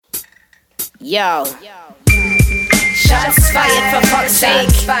Yo. Shots fired for fuck's sake.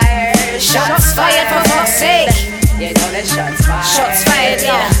 Shots fired for fuck's sake. You know that shots fired. Shots fired,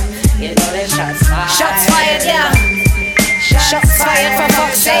 yeah. You know that shots fired. Shots fired, yeah. Shots fired for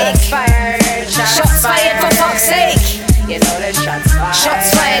fuck's sake. Shots fired for fuck's sake. You know that shots fired.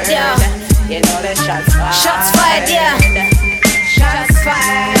 Shots fired, yeah. You know that shots fired. Shots fired, yeah. Shots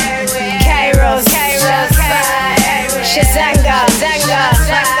fired with Kairos. Shots fired with Shazanga.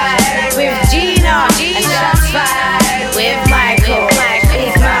 With Gina. And shots fired with Michael.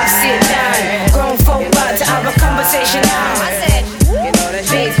 Big mouth, sit down. Grown folk about to have a conversation now.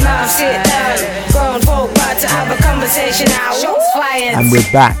 Big mouth, sit down. Grown folk about to have a conversation now. Shots fired. And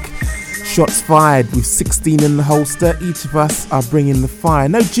we're back. Shots fired with 16 in the holster. Each of us are bringing the fire.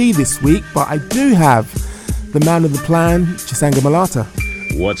 No G this week, but I do have the man of the plan, Chisanga Malata.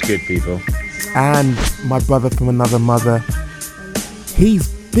 What's good, people? And my brother from another mother. He's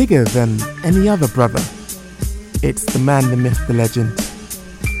bigger than any other brother. It's the man, the myth, the legend,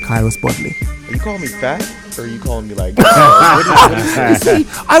 Kairos Bodley. Are you calling me fat? Or are you calling me like... You see,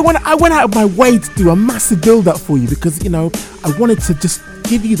 I went out of my way to do a massive build-up for you because, you know, I wanted to just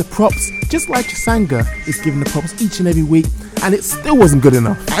give you the props, just like Chisanga is giving the props each and every week, and it still wasn't good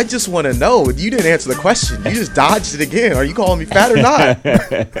enough. I just want to know. You didn't answer the question. You just dodged it again. Are you calling me fat or not?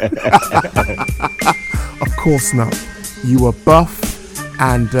 Of course not. You are buff,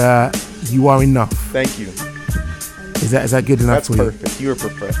 and you are enough. Thank you. Is that good enough for you? That's perfect. You are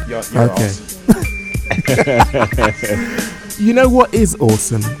perfect. You're okay. Awesome. You know what is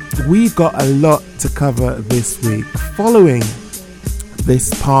awesome? We've got a lot to cover this week. Following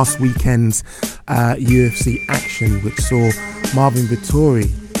this past weekend's UFC action, which saw Marvin Vettori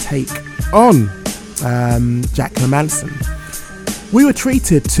take on Jack Hermansson, we were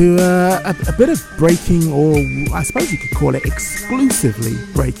treated to a bit of breaking, or I suppose you could call it exclusively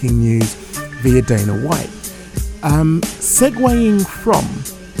breaking news via Dana White. Segueing from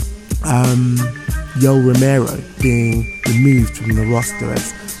Yoel Romero being removed from the roster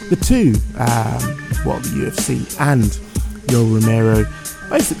as the two, the UFC and Yoel Romero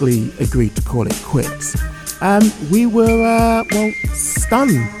basically agreed to call it quits. We were,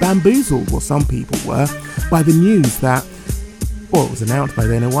 stunned, bamboozled, or some people were, by the news that, it was announced by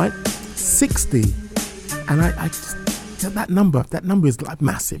Dana White, 60, and I just, that number is like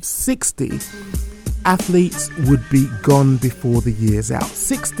massive. 60 athletes would be gone before the year's out.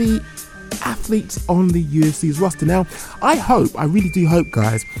 60 athletes on the UFC's roster. Now, I really do hope,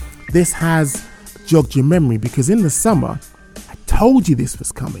 guys, this has jogged your memory, because in the summer, I told you this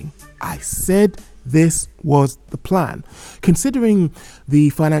was coming. I said this was the plan. Considering the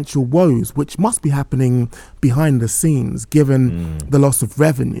financial woes, which must be happening behind the scenes, given the loss of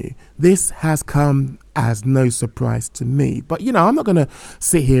revenue, this has come as no surprise to me. But, you know, I'm not going to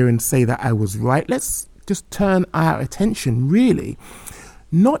sit here and say that I was right. Let's just turn our attention, really,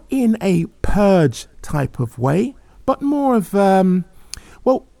 not in a purge type of way, but more of, in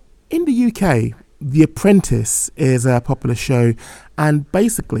the UK, The Apprentice is a popular show, and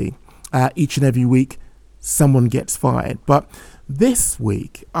basically each and every week someone gets fired. But this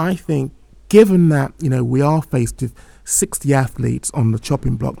week, I think, given that, you know, we are faced with 60 athletes on the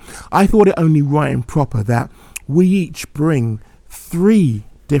chopping block, I thought it only right and proper that we each bring 3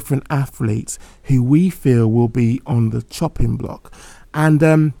 different athletes who we feel will be on the chopping block.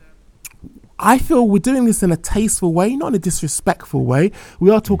 And I feel we're doing this in a tasteful way, not in a disrespectful way. We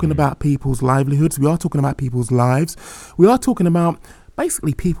are talking about people's livelihoods. We are talking about people's lives. We are talking about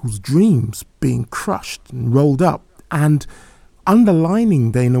basically people's dreams being crushed and rolled up, and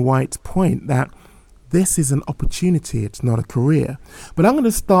underlining Dana White's point that this is an opportunity, it's not a career. But I'm going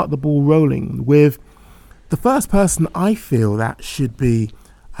to start the ball rolling with the first person I feel that should be,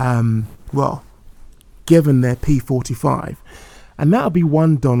 given their P45. And that'll be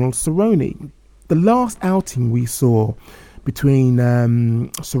one Donald Cerrone. The last outing we saw between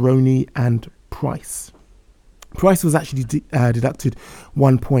Cerrone and Price. Price was actually deducted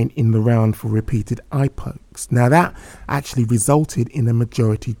 1 point in the round for repeated eye pokes. Now that actually resulted in a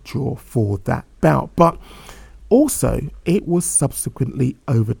majority draw for that bout. But also it was subsequently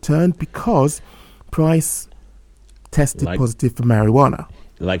overturned because Price tested positive for marijuana.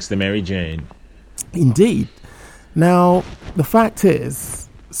 Likes the Mary Jane. Indeed. Now, the fact is,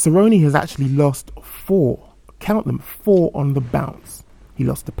 Cerrone has actually lost 4, count them, 4 on the bounce. He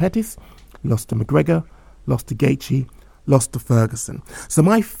lost to Pettis, lost to McGregor, lost to Gaethje, lost to Ferguson. So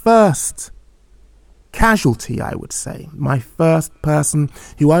my first casualty, I would say, my first person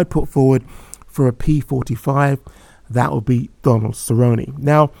who I would put forward for a P45, that would be Donald Cerrone.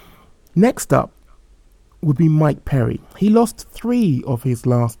 Now, next up would be Mike Perry. He lost 3 of his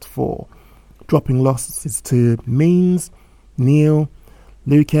last 4. dropping losses to Means, Neal,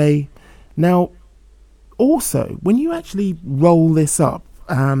 Luque. Now, also, when you actually roll this up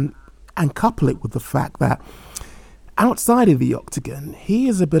and couple it with the fact that outside of the octagon, he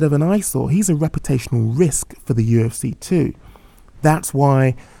is a bit of an eyesore. He's a reputational risk for the UFC too. That's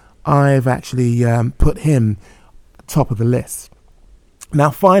why I've actually put him top of the list. Now,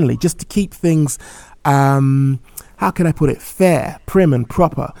 finally, just to keep things, how can I put it, fair, prim and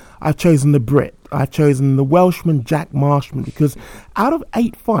proper, I've chosen the Brit. I've chosen the Welshman Jack Marshman because out of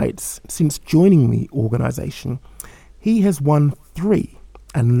 8 fights since joining the organisation, he has won 3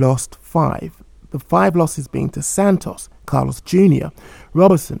 and lost 5. The 5 losses being to Santos, Carlos Jr.,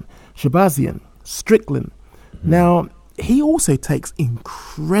 Robertson, Shabazian, Strickland. Now, he also takes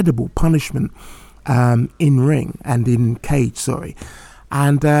incredible punishment in ring and in cage,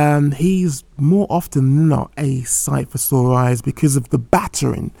 And he's more often than not a sight for sore eyes because of the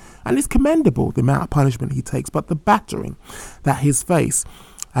battering. And it's commendable, the amount of punishment he takes, but the battering that his face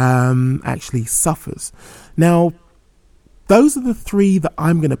actually suffers. Now, those are the 3 that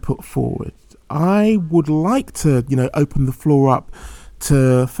I'm going to put forward. I would like to, open the floor up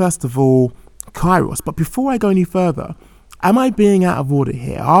to, first of all, Kairos. But before I go any further, am I being out of order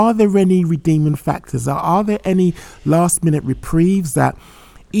here? Are there any redeeming factors? Are there any last-minute reprieves that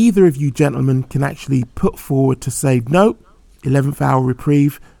either of you gentlemen can actually put forward to say, no, 11th hour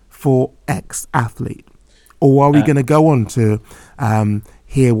reprieve for X athlete? Or are we going to go on to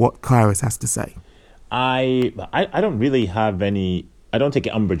hear what Kairos has to say? I don't really have any. I don't take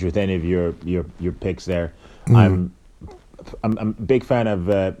umbrage with any of your picks there. I'm a big fan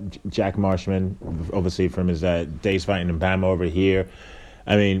of Jack Marshman, obviously from his days fighting in Bama over here.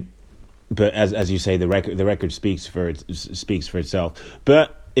 I mean, but as you say, the record speaks for itself.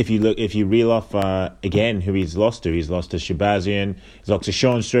 But if you reel off again who he's lost to Shabazian, he's lost to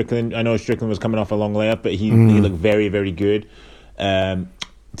Sean Strickland. I know Strickland was coming off a long layup, but he looked very, very good.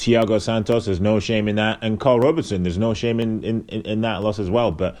 Thiago Santos, there's no shame in that, and Carl Robertson, there's no shame in that loss as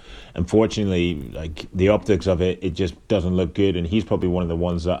well. But unfortunately, like the optics of it just doesn't look good, and he's probably one of the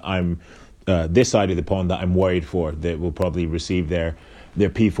ones that I'm this side of the pond that I'm worried for that will probably receive their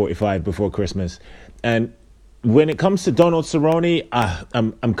P45 before Christmas. And when it comes to Donald Cerrone,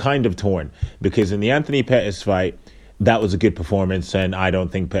 I'm kind of torn because in the Anthony Pettis fight, that was a good performance, and I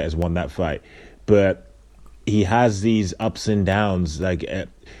don't think Pettis won that fight, but he has these ups and downs. Like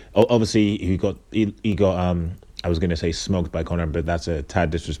obviously he got I was going to say smoked by Conor, but that's a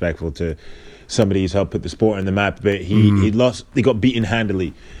tad disrespectful to somebody who's helped put the sport on the map. But he got beaten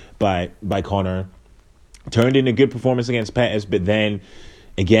handily by Conor. Turned in a good performance against Pettis, but then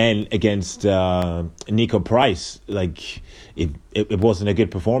again against Nico Price, like it wasn't a good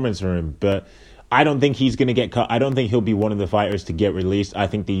performance for him. But I don't think he's going to get cut. I don't think he'll be one of the fighters to get released. I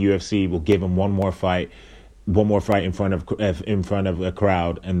think the UFC will give him one more fight in front of a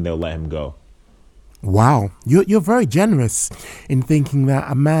crowd, and they'll let him go. Wow, you're very generous in thinking that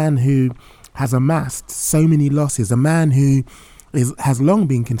a man who has amassed so many losses, a man who has long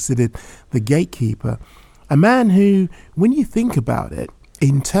been considered the gatekeeper, a man who, when you think about it,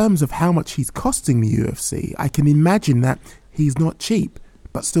 in terms of how much he's costing the UFC, I can imagine that he's not cheap,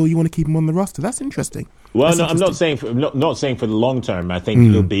 but still you want to keep him on the roster. That's interesting. Well, I'm not saying for the long term. I think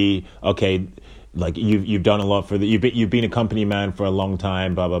he'll be okay. Like you've done a lot for you've been a company man for a long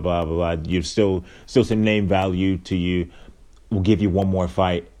time, blah blah blah blah blah. You've still some name value to you. We'll give you one more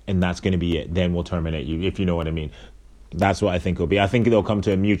fight, and that's going to be it. Then we'll terminate you, if you know what I mean. That's what I think it'll be. I think they'll come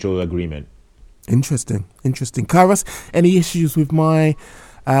to a mutual agreement. Interesting. Kairos, any issues with my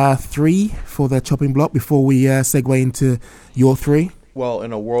 3 for the chopping block before we segue into your 3? Well,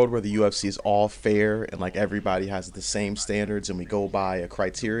 in a world where the UFC is all fair and like everybody has the same standards and we go by a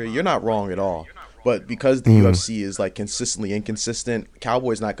criteria, you're not wrong at all. But because the UFC is like consistently inconsistent,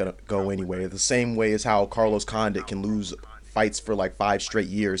 Cowboy's not going to go anywhere. The same way as how Carlos Condit can lose fights for like 5 straight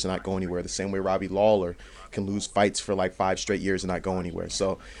years and not go anywhere. The same way Robbie Lawler can lose fights for like 5 straight years and not go anywhere.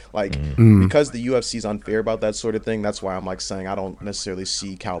 So like because the UFC is unfair about that sort of thing, that's why I'm like saying I don't necessarily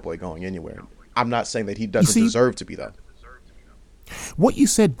see Cowboy going anywhere. I'm not saying that he doesn't deserve to be though. What you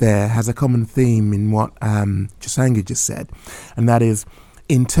said there has a common theme in what Chisanga just said, and that is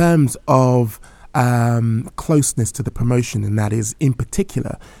in terms of closeness to the promotion, and that is in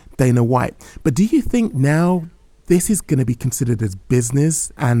particular Dana White. But do you think now this is going to be considered as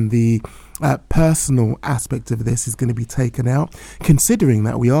business and the personal aspect of this is going to be taken out, considering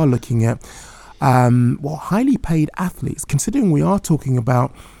that we are looking at highly paid athletes, considering we are talking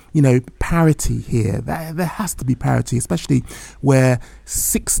about parity here. There has to be parity, especially where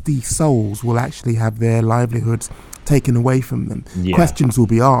 60 souls will actually have their livelihoods taken away from them. Yeah. Questions will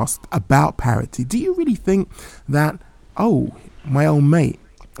be asked about parity. Do you really think that, my old mate,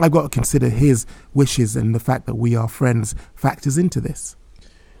 I've got to consider his wishes and the fact that we are friends factors into this?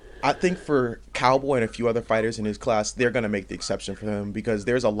 I think for Cowboy and a few other fighters in his class, they're going to make the exception for him because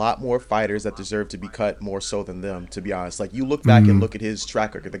there's a lot more fighters that deserve to be cut more so than them, to be honest. Like, you look back and look at his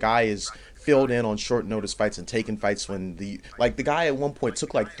track record. The guy is filled in on short notice fights and taking fights when the guy at one point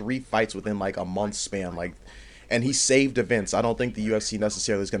took like 3 fights within like a month span. And he saved events. I don't think the UFC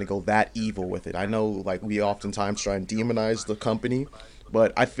necessarily is going to go that evil with it. I know, like, we oftentimes try and demonize the company,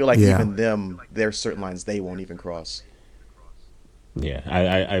 but I feel like even them, there's certain lines they won't even cross. Yeah,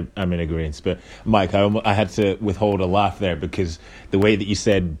 I'm in agreement. But Mike, I had to withhold a laugh there because the way that you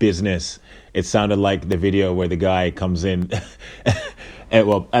said business, it sounded like the video where the guy comes in.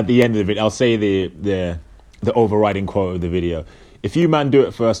 Well, at the end of the video, I'll say the overriding quote of the video. If you man do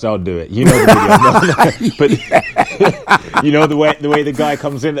it first, I'll do it. You know the video, but you know the way the guy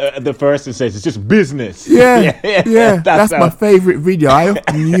comes in at the first and says it's just business. Yeah. That's my favorite video. I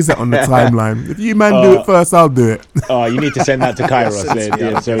often use it on the timeline. If you man do it first, I'll do it. Oh, you need to send that to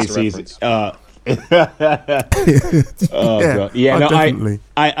Kairos, so he sees it. God. Yeah, no, definitely.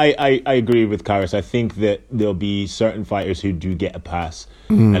 I agree with Kairos. I think that there'll be certain fighters who do get a pass,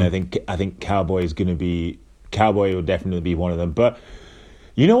 and I think Cowboy will definitely be one of them. But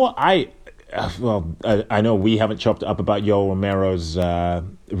you know what? I know we haven't chopped up about Yoel Romero's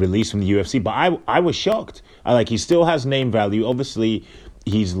release from the UFC, but I was shocked. He still has name value. Obviously,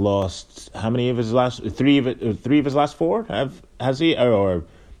 he's lost how many of his last 3 of his last 4? Has he, or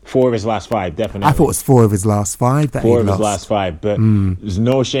 4 of his last 5? Definitely. I thought it was 4 of his last 5. That 4 of his last 5. But there's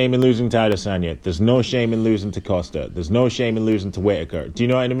no shame in losing to Adesanya. There's no shame in losing to Costa. There's no shame in losing to Whitaker. Do you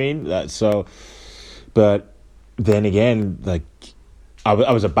know what I mean? But then again, I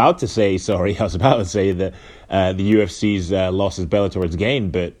was about to say that the UFC's loss is Bellator's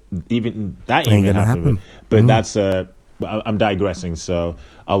gain, but even that ain't gonna happen. But that's I'm digressing, so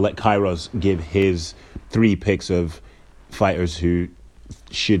I'll let Kairos give his 3 picks of fighters who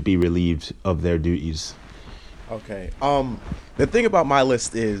should be relieved of their duties. Okay. The thing about my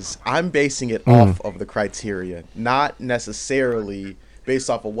list is I'm basing it off of the criteria, not necessarily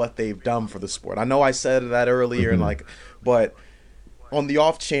based off of what they've done for the sport. I know I said that earlier, but on the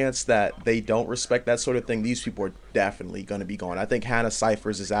off chance that they don't respect that sort of thing, these people are definitely going to be gone. I think Hannah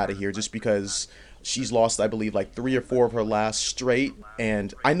Cyphers is out of here just because she's lost, I believe, 3 or 4 of her last straight.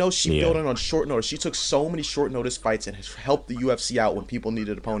 And I know she filled in on short notice. She took so many short notice fights and has helped the UFC out when people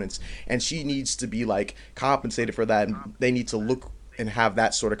needed opponents. And she needs to be compensated for that. And they need to look and have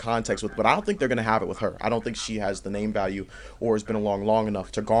that sort of context with, but I don't think they're going to have it with her. I don't think she has the name value or has been along long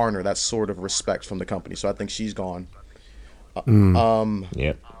enough to garner that sort of respect from the company. So I think she's gone.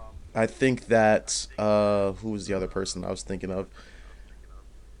 Yep. I think that who was the other person I was thinking of?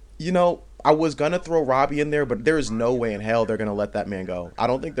 I was gonna throw Robbie in there, but there is no way in hell they're gonna let that man go. I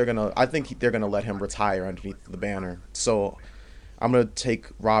think they're gonna let him retire underneath the banner. So I'm gonna take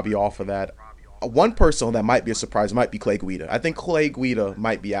Robbie off of that. One person that might be a surprise might be Clay Guida. I think Clay Guida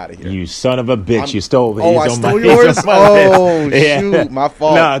might be out of here. You son of a bitch! You stole. I stole yours. Shoot, my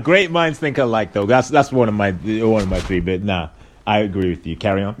fault. Nah, great minds think alike, though. That's one of my 3. But nah, I agree with you.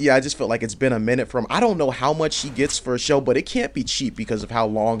 Carry on. Yeah, I just felt like it's been a minute from. I don't know how much he gets for a show, but it can't be cheap because of how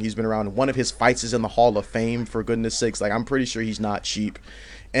long he's been around. One of his fights is in the Hall of Fame. For goodness sakes, I'm pretty sure he's not cheap.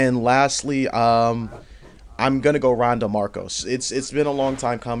 And lastly, I'm gonna go Ronda Marcos. It's been a long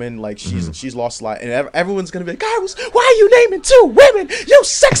time coming. She's lost a lot, and everyone's gonna be like, "Guys, why are you naming 2 women? You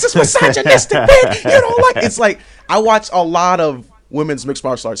sexist, misogynistic bitch! You don't like." It's I watch a lot of women's mixed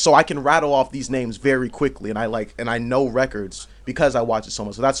martial arts, so I can rattle off these names very quickly, and I know records because I watch it so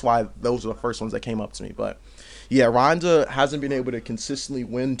much. So that's why those are the first ones that came up to me. But yeah, Ronda hasn't been able to consistently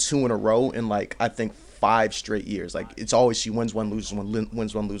win 2 in a row in I think 5 straight years. It's always she wins one, loses one,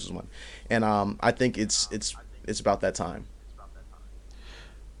 wins one, loses one, and I think it's about that time.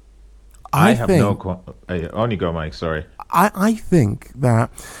 I have only go, Mike. Sorry. I think that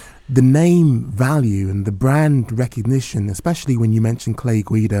the name value and the brand recognition, especially when you mention Clay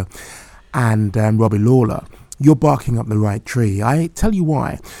Guida and Robbie Lawler, you're barking up the right tree. I tell you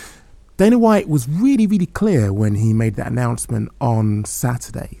why. Dana White was really, really clear when he made that announcement on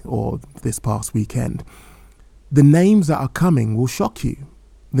Saturday or this past weekend. The names that are coming will shock you.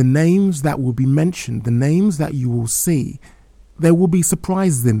 The names that will be mentioned, the names that you will see, there will be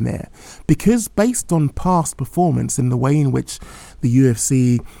surprises in there. Because based on past performance and the way in which the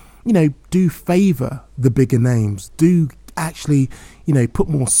UFC, do favour the bigger names, do actually, put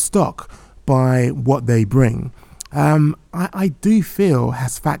more stock by what they bring, I do feel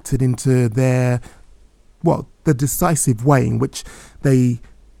has factored into the decisive way in which they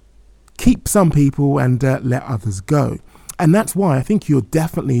keep some people and let others go. And that's why I think you're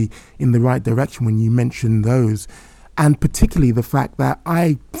definitely in the right direction when you mention those. And particularly the fact that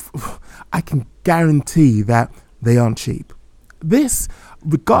I can guarantee that they aren't cheap. This,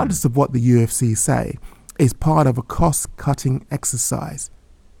 regardless of what the UFC say, is part of a cost-cutting exercise.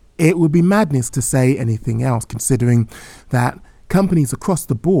 It would be madness to say anything else, considering that companies across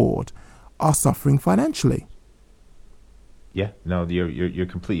the board are suffering financially. Yeah, no, you're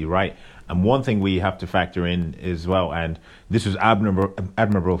completely right. And one thing we have to factor in as well, and this was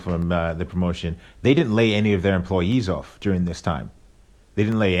admirable from the promotion, they didn't lay any of their employees off during this time. They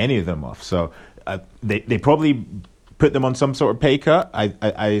didn't lay any of them off. So they probably put them on some sort of pay cut.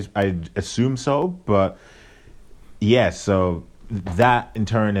 I assume so. But yeah, so that in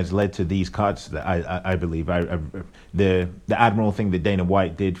turn has led to these cuts that I believe. The admirable thing that Dana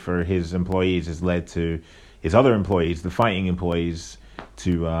White did for his employees has led to his other employees, the fighting employees,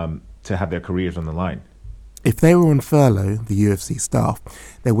 to have their careers on the line. If they were on furlough, the UFC staff,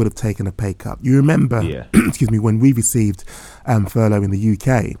 they would have taken a pay cut. You remember, excuse me, when we received furlough in the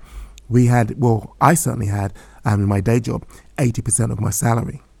UK, we had, I certainly had, in my day job, 80% of my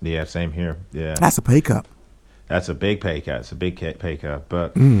salary. Yeah, same here. Yeah, that's a pay cut. That's a big pay cut. It's a big pay cut.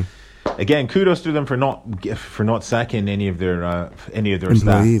 But again, kudos to them for not sacking any of their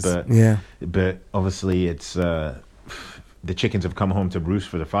employees. Staff. But obviously, it's the chickens have come home to roost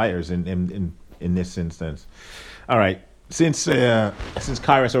for the fighters in this instance. All right, since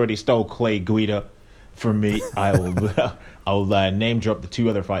Kairos already stole Clay Guida from me, I'll name drop the two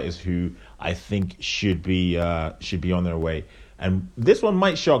other fighters who I think should be on their way. And this one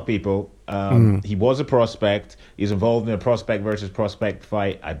might shock people. He was a prospect. He's involved in a prospect versus prospect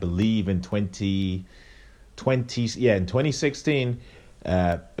fight, I believe, in 2016.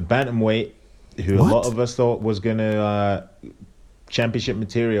 Bantamweight, who a lot of us thought was going to championship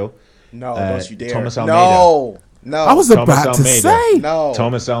material. No, don't you dare. Thomas Almeida. No. I was about to say. No.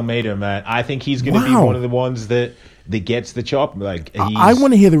 Thomas Almeida, man. I think he's going to be one of the ones that gets the chop. Like I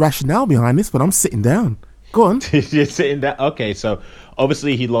want to hear the rationale behind this, but I'm sitting down. Go on. You're sitting down. Okay, so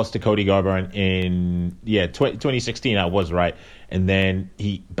obviously he lost to Cody Garbrandt in 2016. I was right, and then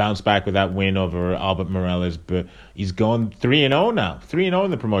he bounced back with that win over Albert Morales. But he's gone 3-0 now. 3-0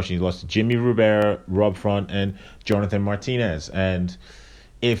 in the promotion. He lost to Jimmy Rivera, Rob Front, and Jonathan Martinez. And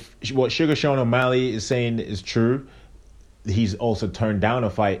if what Sugar Sean O'Malley is saying is true, he's also turned down a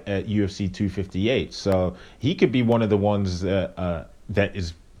fight at UFC 258. So he could be one of the ones that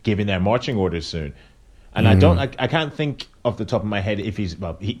is giving their marching orders soon. And I can't think off the top of my head if he's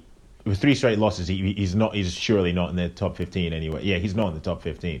with 3 straight losses, he's surely not in the top 15 anyway. Yeah, he's not in the top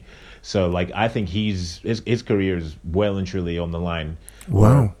 15. So I think his career is well and truly on the line.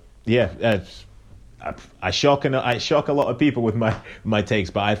 Wow. Yeah, I shock a lot of people with my takes,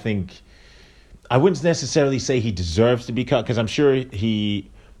 but I think I wouldn't necessarily say he deserves to be cut, because I'm sure he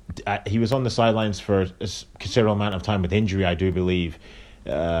was on the sidelines for a considerable amount of time with injury, I do believe,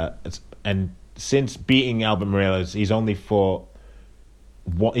 and since beating Albert Morales, he's only fought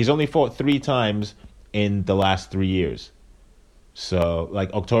 3 times in the last 3 years. So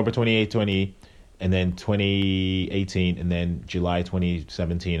October 2020, and then 2018, and then July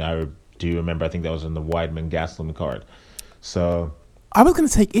 2017. I do remember. I think that was on the Weidman Gastelum card. So I was going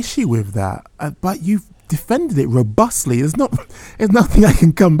to take issue with that, but you've defended it robustly. There's nothing I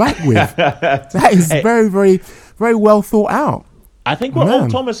can come back with. That is very, very, very well thought out. I think we're all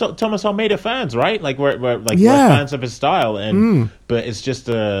Thomas Almeida fans, right? We're fans of his style, and but it's just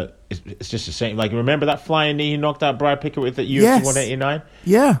a shame. Remember that flying knee he knocked out Brad Pickett with at UFC 189?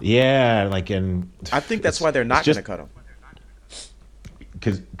 Yeah, and I think that's why they're not going to cut him.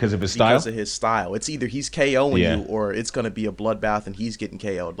 Because of his style? Because of his style. It's either he's KOing you or it's going to be a bloodbath and he's getting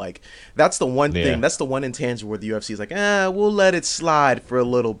KO'd. That's the one thing. That's the one intangible where the UFC is we'll let it slide for a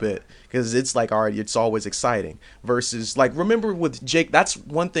little bit. Because it's all right, it's always exciting. Versus, remember with Jake, that's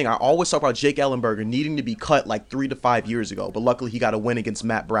one thing I always talk about Jake Ellenberger needing to be cut 3 to 5 years ago. But luckily he got a win against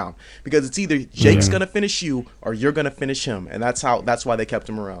Matt Brown. Because it's either Jake's going to finish you or you're going to finish him. And that's why they kept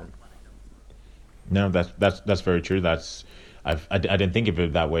him around. No, that's very true. I didn't think of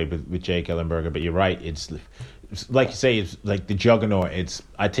it that way with Jake Ellenberger, but you're right. It's like you say, it's like the juggernaut. It's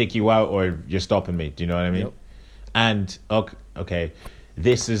I take you out or you're stopping me. Do you know what I mean? Yep. And okay,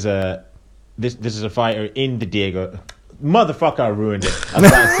 this is a fighter in the Diego. Motherfucker, I ruined it. I was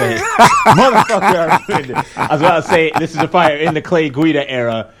about to say, motherfucker, I ruined it. I was about to say this is a fighter in the Clay Guida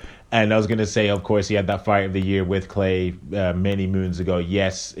era, And I was going to say, of course, he had that fight of the year with Clay many moons ago.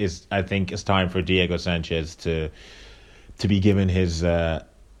 Yes, I think it's time for Diego Sanchez to be given his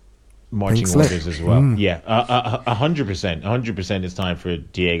marching orders as well. Yeah, 100%. 100% it's time for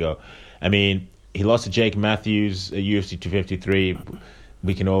Diego. I mean, he lost to Jake Matthews at UFC 253.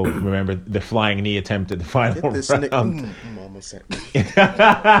 We can all remember the flying knee attempt at the final round.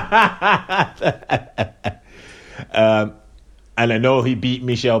 And I know he beat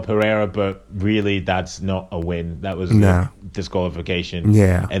Michel Pereira, but really that's not a win. That was a disqualification.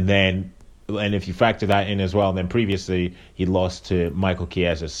 Yeah. And if you factor that in as well, then previously he lost to Michael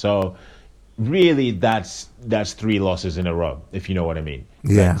Chiesa. So really that's 3 losses in a row, if you know what I mean.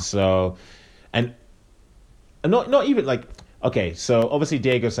 Yeah. So, and not even like, okay, so obviously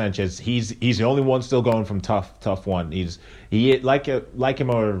Diego Sanchez, he's the only one still going from tough one. He like him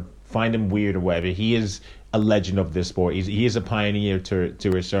or find him weird or whatever. He is a legend of this sport. He is a pioneer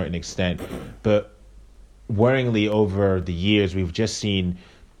to a certain extent. But worryingly, over the years, we've just seen,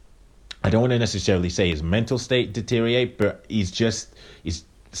 I don't want to necessarily say his mental state deteriorate, but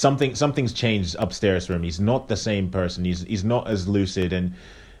something's changed upstairs for him. He's not the same person. He's not as lucid, and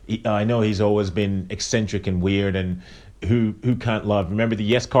I know he's always been eccentric and weird. And who can't love? Remember the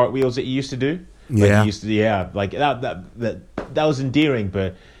yes cartwheels that he used to do? Yeah, like that was endearing.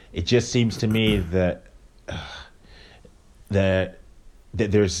 But it just seems to me that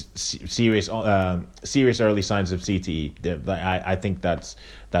there's serious early signs of CTE. I think that's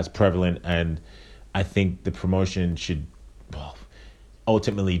prevalent, and I think the promotion should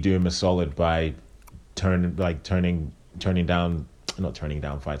ultimately do him a solid by turning down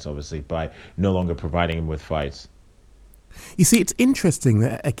fights, obviously, by no longer providing him with fights. You see, it's interesting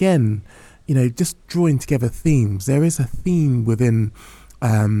that, again, just drawing together themes. There is a theme within,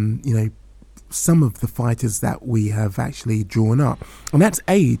 some of the fighters that we have actually drawn up, and that's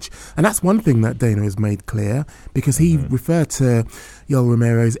age. And that's one thing that Dana has made clear, because he referred to Yoel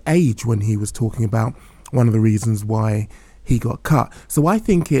Romero's age when he was talking about one of the reasons why he got cut. So I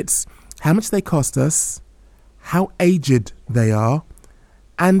think it's how much they cost us, how aged they are,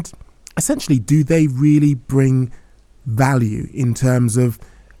 and essentially, do they really bring value in terms of,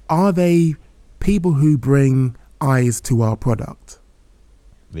 are they people who bring eyes to our product?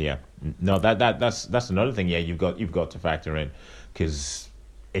 Yeah, no, that's another thing. Yeah, you've got to factor in, because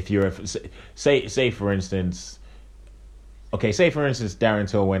if you're say for instance, Darren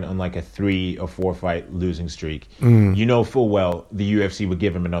Till went on like a 3 or 4 fight losing streak. You know full well the UFC would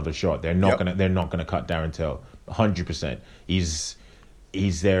give him another shot. They're not gonna cut Darren Till 100%. He's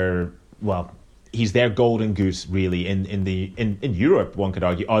their golden goose, really, in Europe, one could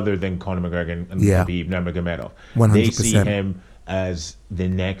argue, other than Conor McGregor and Khabib Nurmagomedov. 100%. They see him as the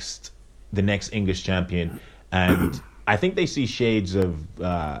next English champion, and I think they see shades of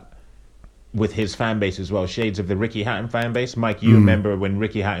with his fan base as well, shades of the Ricky Hatton fan base. Mike, you remember when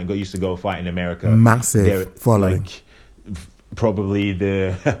Ricky Hatton used to go fight in America? Massive following. Probably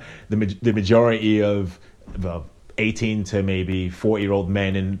the majority of 18 to maybe 40-year-old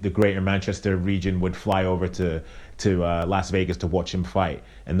men in the greater Manchester region would fly over to Las Vegas to watch him fight.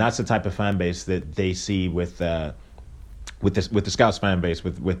 And that's the type of fan base that they see with the Scouts fan base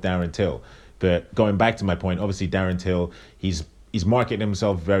with Darren Till. But going back to my point, obviously Darren Till, he's marketed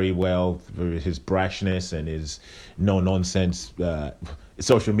himself very well for his brashness and his no-nonsense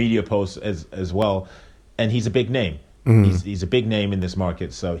social media posts as well. And he's a big name. He's a big name in this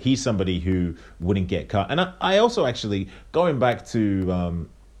market, so he's somebody who wouldn't get cut. And I also actually, going back to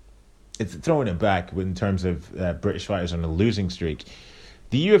throwing it back in terms of British fighters on a losing streak,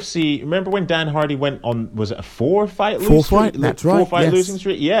 the UFC, remember when Dan Hardy went on, was it a 4-fight losing streak? That's right. 4-fight losing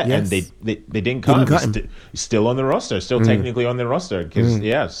streak? Yeah, yes. And they didn't cut him. He's still on the roster, technically on the roster.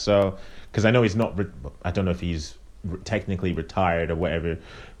 Because I know he's not, I don't know if he's technically retired or whatever,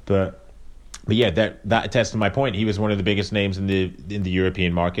 but yeah, that attests to my point. He was one of the biggest names in the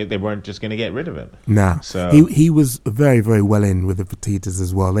European market. They weren't just going to get rid of him. Nah, so he was very, very well in with the Fertittas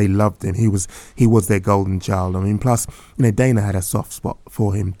as well. They loved him. He was their golden child. I mean, plus Dana had a soft spot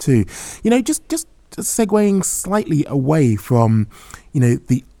for him too. Just segueing slightly away from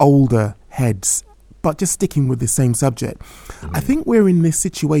the older heads, but just sticking with the same subject. I think we're in this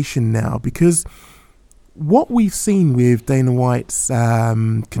situation now because what we've seen with Dana White's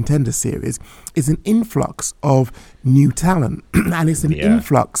Contender Series is an influx of new talent, and it's an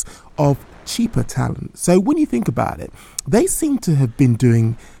influx of cheaper talent. So when you think about it, they seem to have been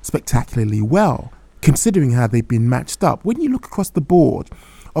doing spectacularly well, considering how they've been matched up. When you look across the board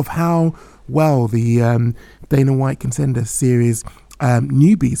of how well the Dana White Contender Series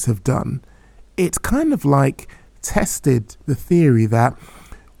newbies have done, it's kind of like tested the theory that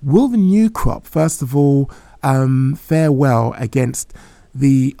will the new crop, first of all, fare well against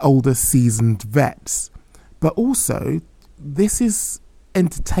the older seasoned vets? But also, this is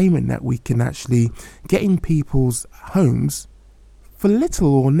entertainment that we can actually get in people's homes for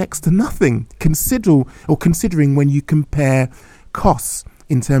little or next to nothing, considering when you compare costs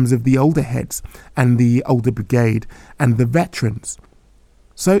in terms of the older heads and the older brigade and the veterans.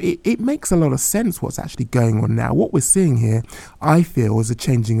 So it makes a lot of sense what's actually going on now. What we're seeing here, I feel, is a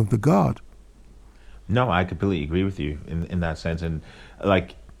changing of the guard. No, I completely agree with you in that sense. And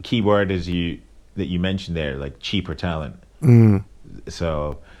like, key word is that you mentioned there, like cheaper talent.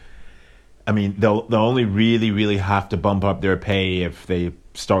 So, I mean, they'll only really have to bump up their pay if they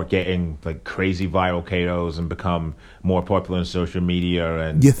start getting like crazy viral KOs and become more popular on social media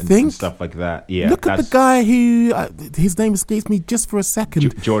and stuff like that. Yeah, look at the guy who his name escapes me just for a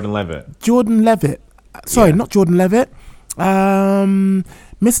second. Jordan Levitt. Sorry, not Jordan Levitt. Mr.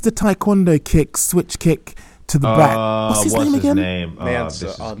 Taekwondo kick, switch kick to the back. What's his name again?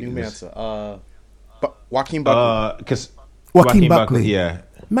 Mansa. Joaquin Buckley. Joaquin Buckley. Yeah.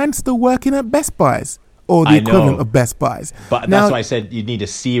 Man still working at Best Buys. Or the equivalent of Best Buys. But now, that's why I said you need a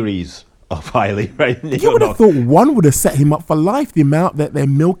series of highly rated. You would have thought one would have set him up for life, the amount that they're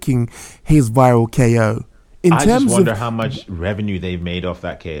milking his viral KO. I just wonder how much revenue they've made off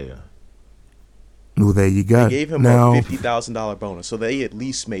that KO. Well, there you go. They gave him a $50,000 bonus, so they at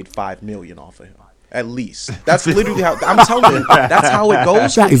least made $5 million off of him. At least. That's literally how, I'm telling you, that's how it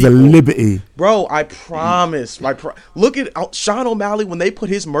goes. That is a liberty. Bro, I promise. Look at Sean O'Malley, when they put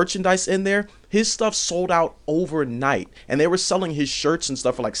his merchandise in there, his stuff sold out overnight. And they were selling his shirts and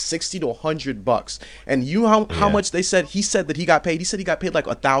stuff for like $60 to $100. And you know how much they said? He said that he got paid. He said he got paid like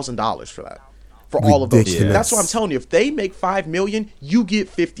 $1,000 for that. For all of those. Yeah. That's what I'm telling you. If they make $5 million, you get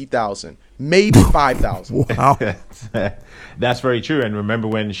 $50,000. Maybe $5,000. Wow. That's very true. And remember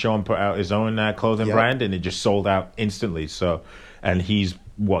when Sean put out his own clothing brand and it just sold out instantly. So, and he's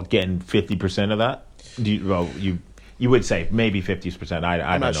getting 50% of that? You would say maybe 50%.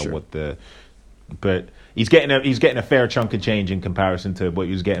 I don't know what but he's getting a fair chunk of change in comparison to what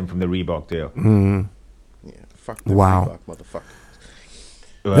he was getting from the Reebok deal. Mm. Yeah, fuck the Reebok, motherfucker.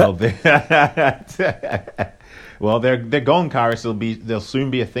 Well, they're gone, Karis. They'll soon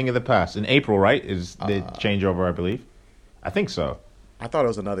be a thing of the past. In April, right? Is the changeover, I believe. I think so. I thought it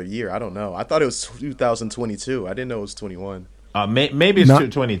was another year. I don't know. I thought it was 2022. I didn't know it was 21. Maybe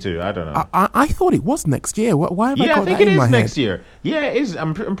it's 22. I don't know. I thought it was next year. Why have I got I think that it in my is head? next year. Yeah, it is.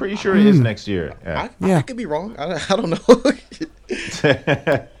 I'm pretty sure it is next year. Yeah. I could be wrong. I don't know.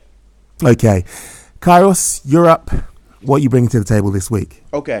 Okay. Kairos, you're up. What are you bringing to the table this week?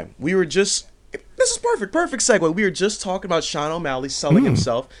 Okay. This is perfect segue. We were just talking about Sean O'Malley selling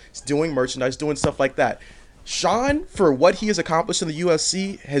himself, doing merchandise, doing stuff like that. Sean, for what he has accomplished in the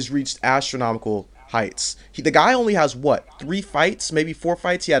UFC, has reached astronomical heights. The guy only has 3 fights, maybe 4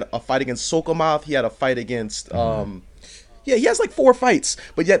 fights. He had a fight against Sokolov. He had a fight against he has like 4 fights,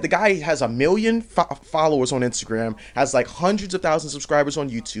 but yet the guy has 1 million followers on Instagram, has like hundreds of thousands of subscribers on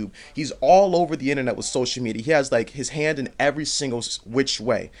YouTube. He's all over the internet with social media. He has like his hand in every single which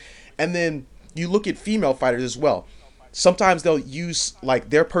way. And then you look at female fighters as well. Sometimes they'll use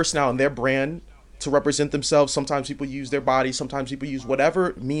like their personality and their brand to represent themselves. Sometimes people use their body. Sometimes people use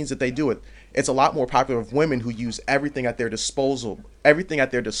whatever means that they do it. It's a lot more popular with women who use everything at their disposal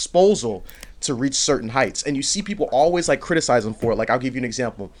to reach certain heights. And you see people always like criticize them for it. Like, I'll give you an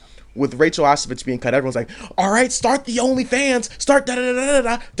example. With Rachel Ostovich being cut, everyone's like, all right, start the OnlyFans, start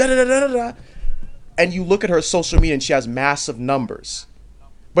da-da-da-da-da-da. And you look at her social media and she has massive numbers.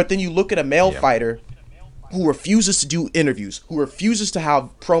 But then you look at a male fighter who refuses to do interviews, who refuses to have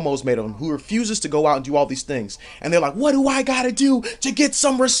promos made of him, who refuses to go out and do all these things. And they're like, what do I got to do to get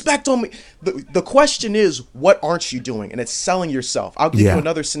some respect on me? The question is, what aren't you doing? And it's selling yourself. I'll give you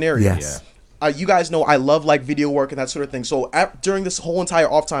another scenario. Yes. You guys know I love like video work and that sort of thing. So during this whole entire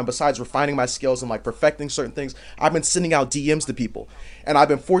off time, besides refining my skills and like perfecting certain things, I've been sending out DMs to people. And I've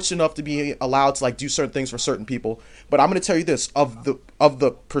been fortunate enough to be allowed to like do certain things for certain people. But I'm going to tell you this, of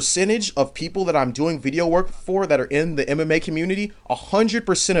the percentage of people that I'm doing video work for that are in the MMA community,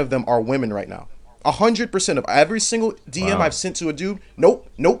 100% of them are women right now. 100% of every single DM I've sent to a dude, nope,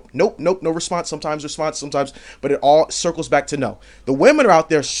 no response, sometimes, but it all circles back to no. The women are out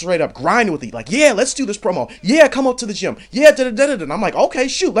there straight up grinding with you, like, yeah, let's do this promo, yeah, come up to the gym, yeah, da-da-da-da-da. And I'm like, okay,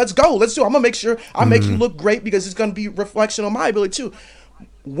 shoot, let's go, let's do it. I'm gonna make sure I make you look great because it's gonna be a reflection on my ability too.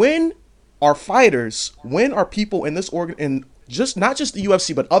 When are people in this not just the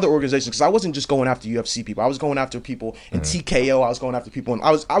UFC, but other organizations, because I wasn't just going after UFC people. I was going after people in TKO. I was going after people, and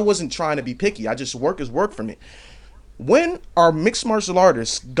I wasn't trying to be picky. Work is work for me. When are mixed martial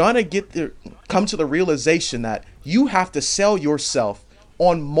artists gonna come to the realization that you have to sell yourself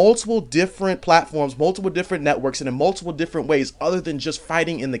on multiple different platforms, multiple different networks, and in multiple different ways other than just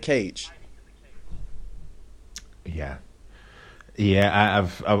fighting in the cage? Yeah. Yeah,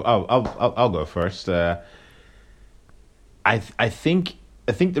 I'll go first. I think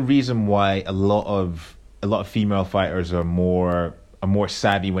the reason why a lot of female fighters are more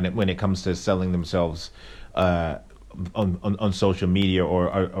savvy when it comes to selling themselves on social media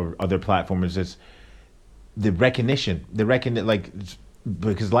or other platforms is the recognition. Like,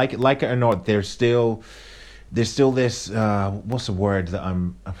 because like it or not, there's still this what's the word that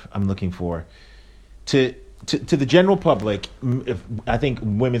I'm looking for, to the general public. I think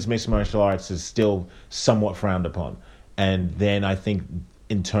women's mixed martial arts is still somewhat frowned upon, and then I think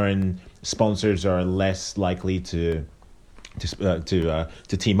in turn sponsors are less likely to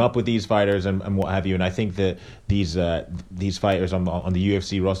team up with these fighters and what have you. And I think that these fighters on the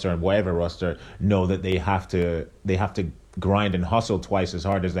UFC roster and whatever roster know that they have to grind and hustle twice as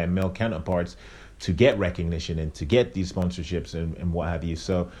hard as their male counterparts to get recognition and to get these sponsorships and what have you.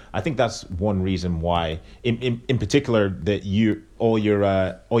 So I think that's one reason why, in particular, that all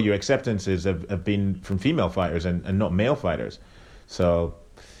your acceptances have been from female fighters and not male fighters. So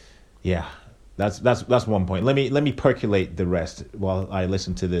yeah. That's one point. Let me percolate the rest while I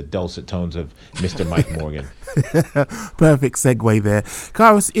listen to the dulcet tones of Mr. Mike Morgan. Perfect segue there.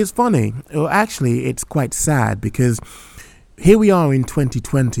 Carlos, it's funny. Well, actually, it's quite sad because here we are in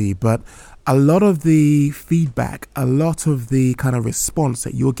 2020, but a lot of the feedback, a lot of the kind of response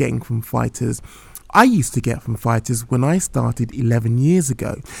that you're getting from fighters, I used to get from fighters when I started 11 years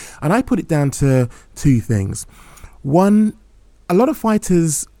ago. And I put it down to two things. One, a lot of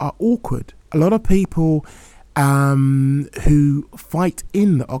fighters are awkward. A lot of people who fight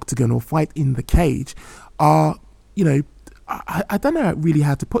in the octagon or fight in the cage are, I don't know really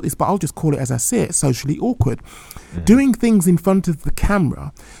how to put this, but I'll just call it as I see it, socially awkward. Mm-hmm. Doing things in front of the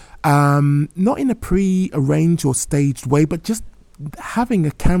camera, not in a pre-arranged or staged way, but just having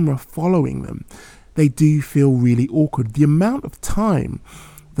a camera following them, they do feel really awkward. The amount of time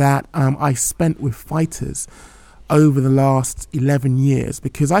that I spent with fighters over the last 11 years,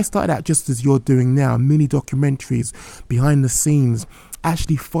 because I started out just as you're doing now, mini documentaries behind the scenes,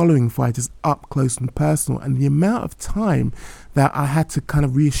 actually following fighters up close and personal, and the amount of time that I had to kind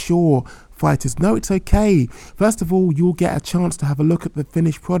of reassure fighters, no, it's okay. First of all, you'll get a chance to have a look at the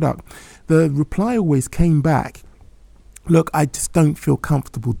finished product. The reply always came back, look, I just don't feel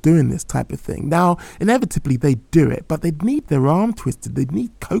comfortable doing this type of thing. Now, inevitably, they do it, but they'd need their arm twisted. They'd need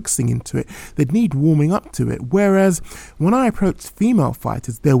coaxing into it. They'd need warming up to it. Whereas when I approached female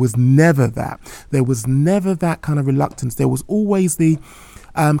fighters, there was never that. There was never that kind of reluctance. There was always the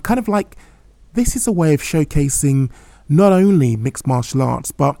kind of like, this is a way of showcasing not only mixed martial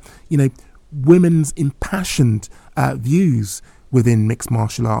arts, but, women's impassioned views within mixed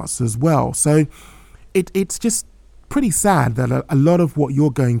martial arts as well. So it's just pretty sad that a lot of what you're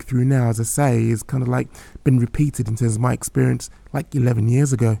going through now, as I say, is kind of like been repeated in terms of my experience like 11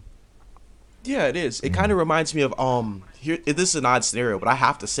 years ago. Yeah, it is. It kind of reminds me of here. This is an odd scenario, but I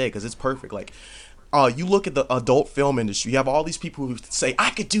have to say because it's perfect. Like, you look at the adult film industry. You have all these people who say, "I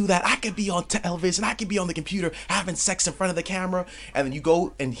could do that. I could be on television. I could be on the computer having sex in front of the camera." And then you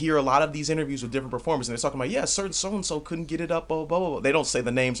go and hear a lot of these interviews with different performers, and they're talking about, "Yeah, certain so and so couldn't get it up." Blah blah blah. They don't say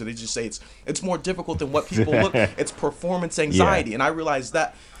the names, or they just say it's more difficult than what people look. It's performance anxiety, and I realized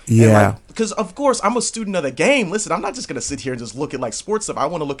that. Yeah. Because of course I'm a student of the game. Listen, I'm not just gonna sit here and just look at like sports stuff. I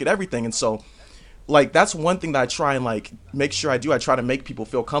want to look at everything, and so. Like, that's one thing that I try and, like, make sure I do. I try to make people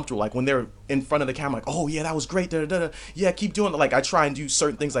feel comfortable. Like, when they're in front of the camera, like, oh, yeah, that was great. Da, da, da. Yeah, keep doing it. Like, I try and do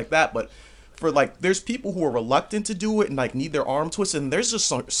certain things like that. But for, like, there's people who are reluctant to do it and, like, need their arm twisted. And there's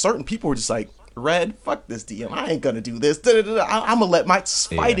just certain people who are just like, Red, fuck this DM. I ain't going to do this. Da, da, da, da. I'm going to let my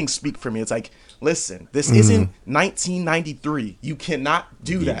fighting speak for me. It's like, listen, this isn't 1993. You cannot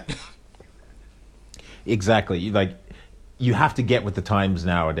do that. Exactly. Like, you have to get with the times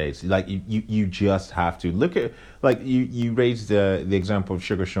nowadays. Like, you just have to look at, like, you raised the example of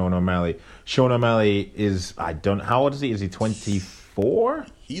Sugar Sean O'Malley. Sean O'Malley is, how old is he? Is he 24?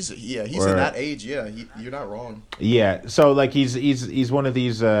 He's in that age. Yeah, you're not wrong. Yeah. So like he's one of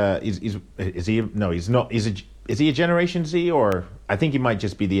these. Is he? No, he's not. Is he a Generation Z, or I think he might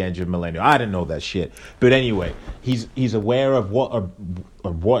just be the edge of millennial. I don't know that shit. But anyway, he's aware of what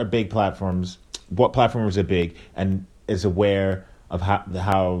are big platforms, what platforms are big, and is aware of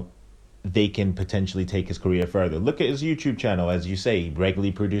how they can potentially take his career further. Look at his YouTube channel, as you say, he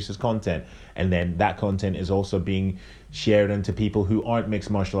regularly produces content, and then that content is also being shared into people who aren't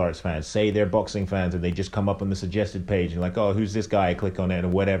mixed martial arts fans. Say they're boxing fans and they just come up on the suggested page and like, oh, who's this guy? I click on it or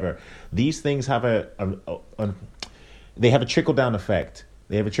whatever. These things have they have a trickle down effect.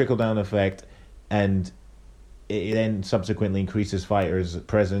 And it then subsequently increases fighters'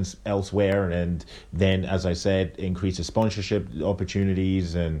 presence elsewhere, and then, as I said, increases sponsorship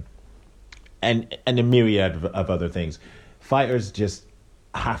opportunities and a myriad of other things. Fighters just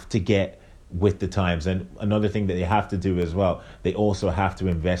have to get with the times, and another thing that they have to do as well, they also have to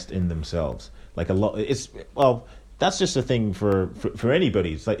invest in themselves. Like that's just a thing for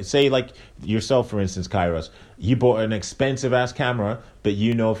anybody. It's like, say, like yourself, for instance, Kairos, you bought an expensive ass camera, but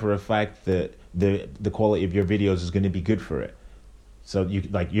you know for a fact that the quality of your videos is going to be good for it. So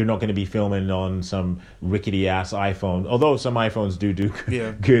you're not going to be filming on some rickety ass iPhone, although some iPhones do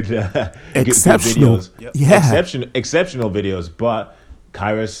good exceptional videos. Yep. Yeah, exceptional videos. But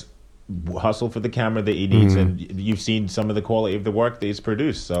Kairos hustle for the camera that he needs, and you've seen some of the quality of the work that he's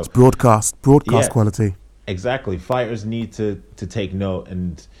produced. So it's broadcast quality. Exactly. Fighters need to take note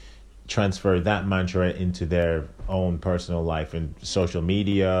and transfer that mantra into their own personal life and social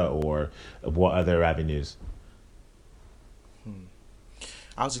media or what other avenues.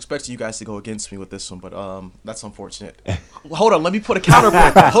 I was expecting you guys to go against me with this one, but that's unfortunate. Hold on, let me put a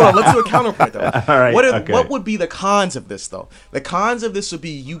counterpoint. Let's do a counterpoint though. All right, what would be the cons of this though? The cons of this would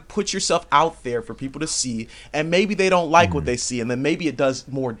be you put yourself out there for people to see, and maybe they don't like what they see, and then maybe it does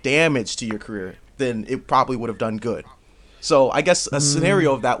more damage to your career than it probably would have done good. So I guess a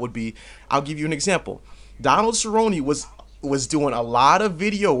scenario of that would be, I'll give you an example. Donald Cerrone was doing a lot of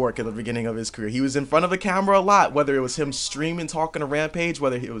video work at the beginning of his career. He was in front of the camera a lot, whether it was him streaming, talking to Rampage,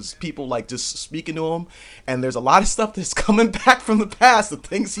 whether it was people like just speaking to him. And there's a lot of stuff that's coming back from the past, of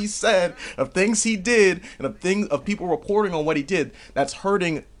things he said, of things he did, and of people reporting on what he did that's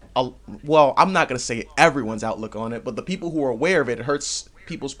hurting. Well, I'm not going to say everyone's outlook on it, but the people who are aware of it, it hurts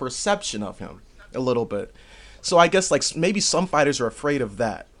people's perception of him a little bit. So I guess like maybe some fighters are afraid of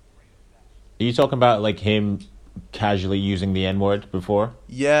that. Are you talking about like him casually using the N-word before?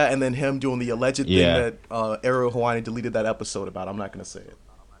 Yeah, and then him doing the alleged thing that Ariel Helwani deleted that episode about. I'm not going to say it.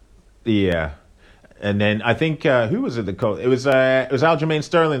 Yeah. And then I think, who was it that called? It was Aljamain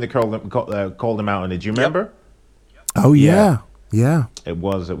Sterling that called him out on it. Do you remember? Yep. Oh, yeah. Yeah. It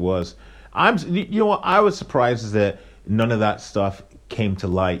was. You know what? I was surprised that none of that stuff came to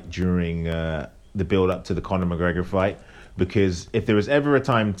light during the build-up to the Conor McGregor fight. Because if there was ever a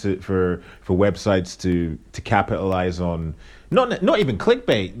time for websites to capitalize on not even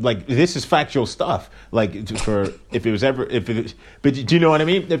clickbait, like this is factual stuff. Like but do you know what I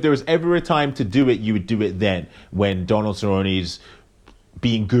mean? If there was ever a time to do it, you would do it then, when Donald Cerrone's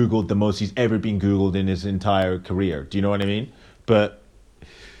being Googled the most he's ever been Googled in his entire career. Do you know what I mean? But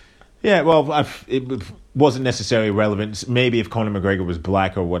yeah, well, it wasn't necessarily relevant. Maybe if Conor McGregor was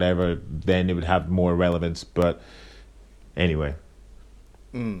black or whatever, then it would have more relevance. But anyway,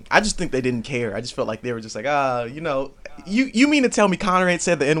 I just think they didn't care. I just felt like they were just like, you mean to tell me Conor ain't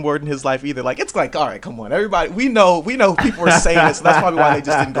said the N-word in his life either? Like, it's like, all right, come on, everybody, we know people are saying it, so that's probably why they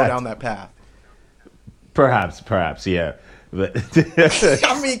just didn't go down that path. Perhaps, yeah. But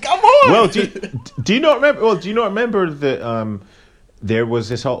I mean, come on. Well, do you not remember? Well, do you not remember that there was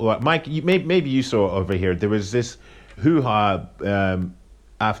this whole Mike? Maybe you saw it over here. There was this hoo-ha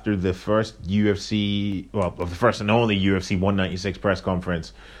after the first UFC, the first and only UFC 196 press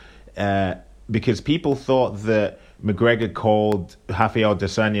conference, because people thought that McGregor called Rafael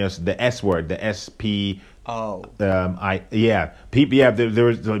dos Anjos the S word, the SP. Oh. There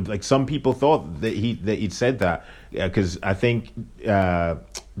was like some people thought that he'd said that, because I think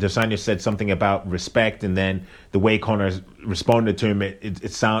dos Anjos said something about respect, and then the way Conor responded to him,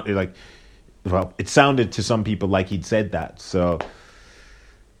 it sounded like, it sounded to some people like he'd said that. So.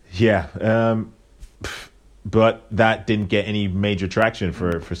 Yeah, but that didn't get any major traction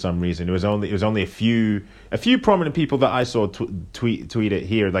for some reason. It was only a few prominent people that I saw tweet it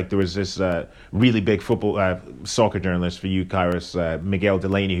here. Like there was this really big soccer journalist for you, Kairos, Miguel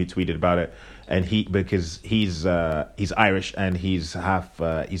Delaney, who tweeted about it, and because he's Irish and he's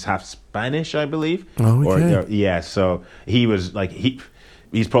half Spanish, I believe. Oh, okay. So he was like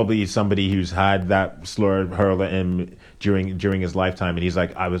he's probably somebody who's had that slur hurled at him during his lifetime, and he's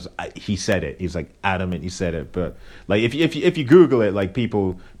like, he said it. He's like adamant he said it, but like if you Google it, like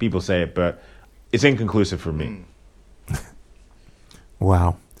people say it, but it's inconclusive for me.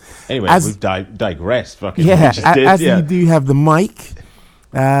 Wow. Anyway, we've digressed. Fucking you do have the mic,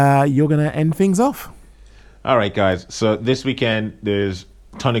 you're gonna end things off. All right, guys. So this weekend there's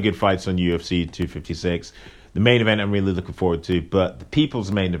ton of good fights on UFC 256. The main event I'm really looking forward to, but the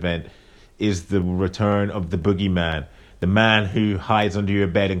people's main event is the return of the boogeyman, the man who hides under your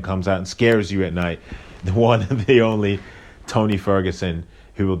bed and comes out and scares you at night, the one and the only Tony Ferguson,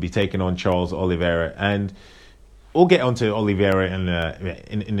 who will be taking on Charles Oliveira. And we'll get onto Oliveira in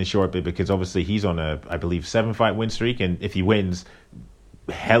a short bit, because obviously he's on a, I believe, 7-fight win streak, and if he wins,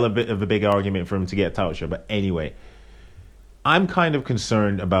 hell of a big argument for him to get a title shot. But anyway, I'm kind of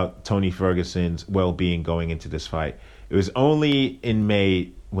concerned about Tony Ferguson's well-being going into this fight. It was only in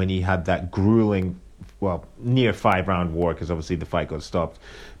May when he had that grueling, well, near 5-round war, because obviously the fight got stopped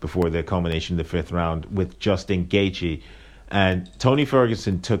before the culmination of the 5th round, with Justin Gaethje. And Tony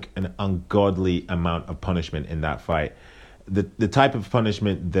Ferguson took an ungodly amount of punishment in that fight. The type of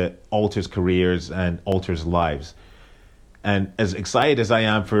punishment that alters careers and alters lives. And as excited as I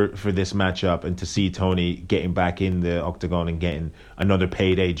am for this matchup, and to see Tony getting back in the octagon and getting another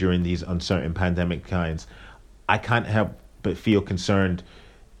payday during these uncertain pandemic times, I can't help but feel concerned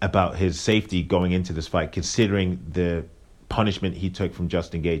about his safety going into this fight, considering the punishment he took from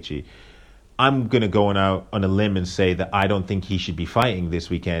Justin Gaethje. I'm going to go out on a limb and say that I don't think he should be fighting this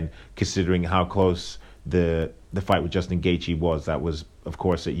weekend, considering how close the fight with Justin Gaethje was. That was, of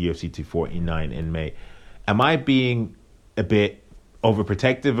course, at UFC 249 in May. Am I being a bit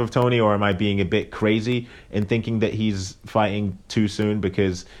overprotective of Tony, or am I being a bit crazy in thinking that he's fighting too soon?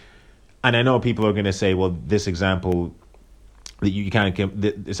 Because, and I know people are going to say, well, this example, that you can't give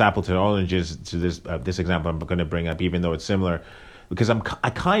this apple to oranges to this example I'm going to bring up, even though it's similar, because I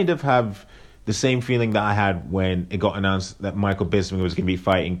kind of have the same feeling that I had when it got announced that Michael Bisping was going to be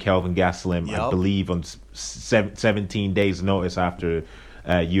fighting Kelvin Gastelum, I believe on 17 days notice after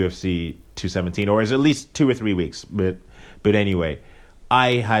UFC 217, or is at least 2 or 3 weeks. But anyway,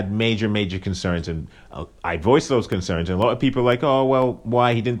 I had major concerns, and I voiced those concerns. And a lot of people are like, oh, well,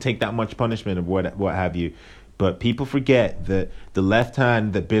 why he didn't take that much punishment or what have you. But people forget that the left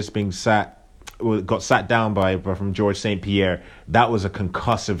hand that Bisping got sat down by from George St. Pierre, that was a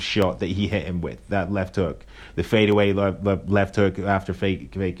concussive shot that he hit him with, that left hook, the fadeaway left hook after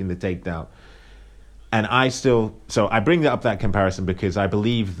faking the takedown. And I bring up that comparison because I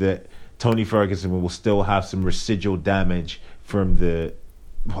believe that Tony Ferguson will still have some residual damage from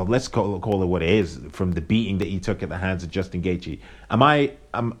let's call it what it is, from the beating that he took at the hands of Justin Gaethje. Am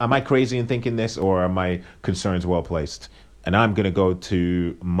I crazy in thinking this, or are my concerns well placed? And I'm going to go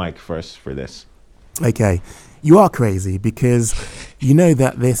to Mike first for this. Okay, you are crazy, because you know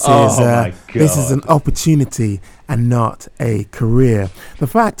that this is an opportunity and not a career. The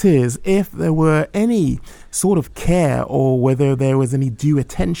fact is, if there were any sort of care, or whether there was any due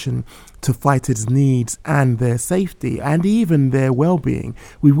attention to fighters' needs and their safety and even their well-being,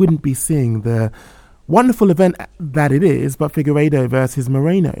 we wouldn't be seeing the wonderful event that it is, but Figueiredo versus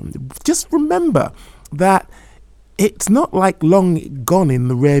Moreno. Just remember that it's not like long gone in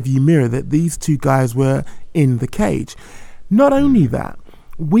the rearview mirror that these two guys were in the cage. Not only that,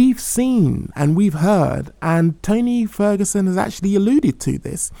 we've seen and we've heard, and Tony Ferguson has actually alluded to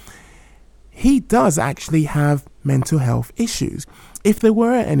this, he does actually have mental health issues. If there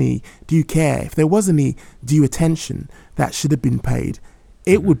were any due care, if there was any due attention that should have been paid,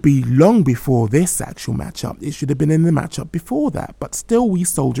 it would be long before this actual matchup. It should have been in the matchup before that, but still we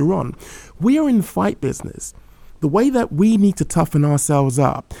soldier on. We are in the fight business. The way that we need to toughen ourselves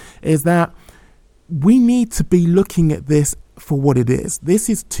up is that we need to be looking at this for what it is. This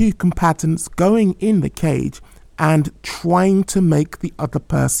is two combatants going in the cage and trying to make the other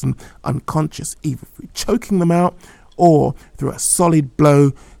person unconscious, either through choking them out or through a solid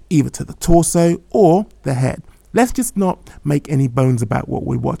blow, either to the torso or the head. Let's just not make any bones about what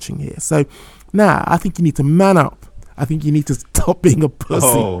we're watching here. So now I think you need to man up. I think you need to stop being a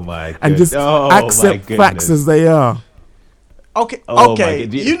pussy and just accept facts as they are. Okay.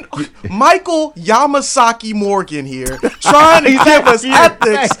 Michael Yamasaki Morgan here, trying to give us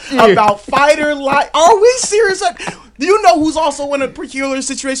ethics about fighter life. Are we serious? Do you know who's also in a peculiar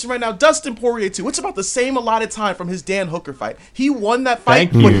situation right now? Dustin Poirier too. It's about the same allotted time from his Dan Hooker fight. He won that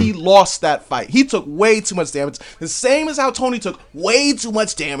fight, but he lost that fight. He took way too much damage. The same as how Tony took way too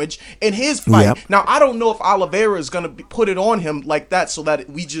much damage in his fight. Yep. Now, I don't know if Oliveira is going to put it on him like that so that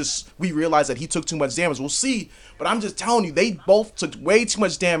we realize that he took too much damage. We'll see. But I'm just telling you, they both took way too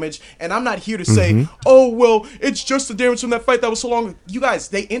much damage, and I'm not here to say, oh, well, it's just the damage from that fight that was so long. You guys,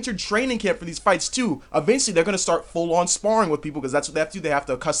 they entered training camp for these fights, too. Eventually, they're going to start full-on sparring with people because that's what they have to do. They have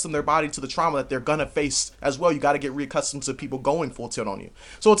to accustom their body to the trauma that they're going to face as well. You got to get reaccustomed to people going full tilt on you.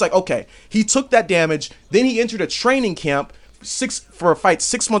 So it's like, okay, he took that damage, then he entered a training camp for a fight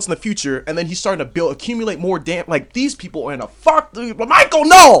 6 months in the future, and then he's starting to accumulate more like these people are in a fuck. Michael,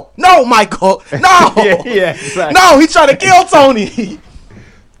 no, Michael, no, yeah, exactly. No, he's trying to kill Tony.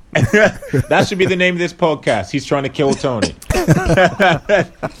 That should be the name of this podcast. He's trying to kill Tony.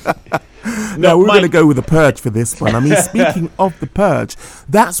 No, we're going to go with the Purge for this one. I mean, speaking of the Purge,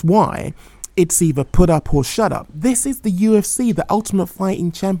 that's why it's either put up or shut up. This is the UFC, the Ultimate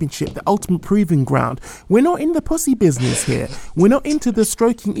Fighting Championship, the ultimate proving ground. We're not in the pussy business here. We're not into the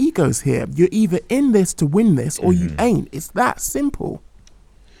stroking egos here. You're either in this to win this or you ain't. It's that simple.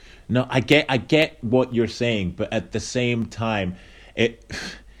 No, I get what you're saying, but at the same time,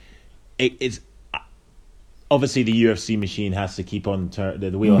 it's obviously the UFC machine has to keep on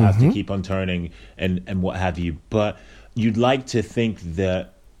the wheel has to keep on turning and what have you. But you'd like to think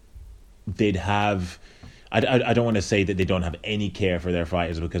that they'd have. I don't want to say that they don't have any care for their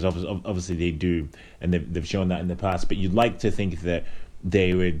fighters, because obviously they do, and they've shown that in the past. But you'd like to think that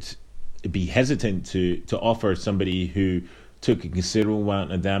they would be hesitant to offer somebody who took a considerable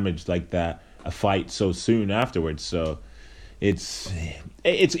amount of damage like that a fight so soon afterwards. So it's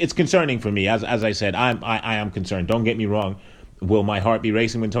concerning for me. As I said, I am concerned. Don't get me wrong. Will my heart be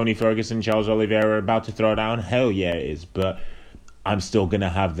racing when Tony Ferguson, Charles Oliveira are about to throw down? Hell yeah, it is. But I'm still gonna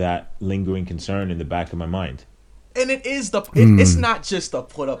have that lingering concern in the back of my mind. And it is it's not just a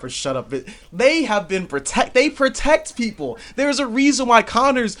put up or shut up. They have been they protect people. There's a reason why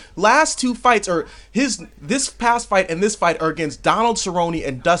Conor's last two fights, or this past fight and this fight, are against Donald Cerrone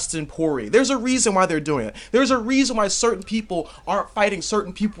and Dustin Poirier. There's a reason why they're doing it. There's a reason why certain people aren't fighting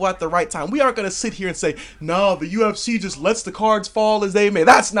certain people at the right time. We aren't going to sit here and say, no, the UFC just lets the cards fall as they may.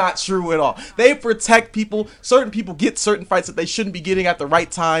 That's not true at all. They protect people. Certain people get certain fights that they shouldn't be getting at the right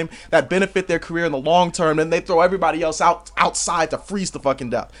time that benefit their career in the long term, and they throw everybody else outside to freeze to fucking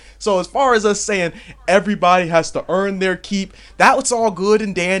death. So as far as us saying everybody has to earn their keep, that's all good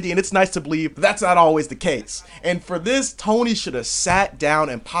and dandy, and it's nice to believe, but that's not always the case. And for this, Tony should have sat down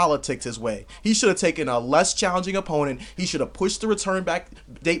and politicked his way. He should have taken a less challenging opponent. He should have pushed the return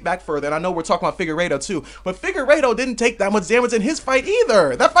date back further. And I know we're talking about Figueiredo too, but Figueiredo didn't take that much damage in his fight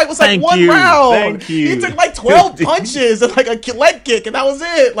either. That fight was like one round. Thank you. He took like 12 punches and like a leg kick, and that was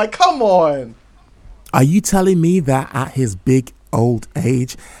it. Like, come on. Are you telling me that at his big old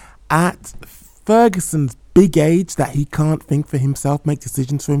age, at Ferguson's big age, that he can't think for himself, make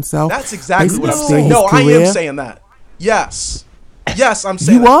decisions for himself? That's exactly what I'm saying. No, I am saying that. Yes, I'm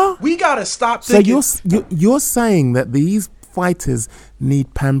saying you are. We gotta stop thinking. So you're saying that these fighters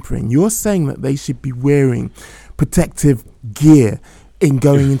need pampering. You're saying that they should be wearing protective gear in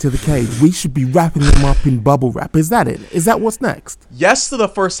going into the cage. We should be wrapping them up in bubble wrap. Is that it? Is that what's next? Yes to the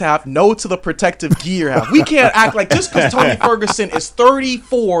first half, no to the protective gear half. We can't act like just because Tony Ferguson is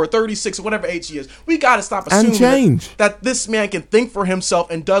 34, 36, whatever age he is, we got to stop assuming that this man can think for himself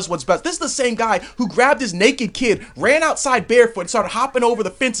and does what's best. This is the same guy who grabbed his naked kid, ran outside barefoot, and started hopping over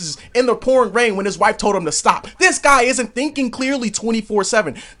the fences in the pouring rain when his wife told him to stop. This guy isn't thinking clearly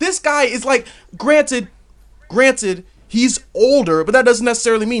 24/7. This guy is like, granted, he's older, but that doesn't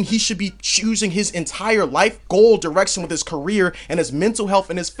necessarily mean he should be choosing his entire life goal direction with his career and his mental health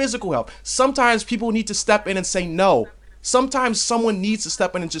and his physical health. Sometimes people need to step in and say no. Sometimes someone needs to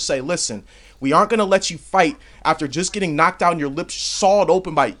step in and just say, listen, we aren't going to let you fight after just getting knocked out and your lips sawed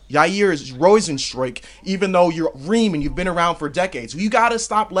open by Yair Rozenstruik, even though you're Reem and you've been around for decades. You got to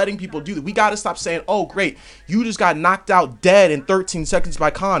stop letting people do that. We got to stop saying, oh, great, you just got knocked out dead in 13 seconds by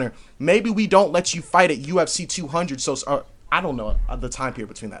Conor. Maybe we don't let you fight at UFC 200. So I don't know the time period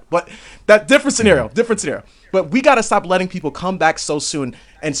between that, but that different scenario. But we got to stop letting people come back so soon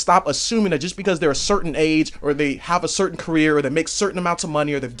and stop assuming that just because they're a certain age or they have a certain career or they make certain amounts of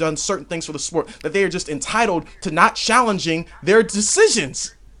money or they've done certain things for the sport, that they are just entitled to not challenging their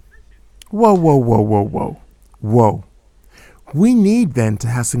decisions. Whoa. We need then to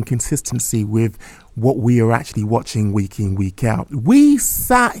have some consistency with what we are actually watching week in, week out. We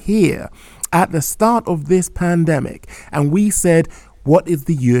sat here at the start of this pandemic and we said, what is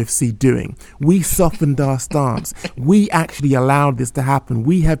the UFC doing? We softened our stance. We actually allowed this to happen.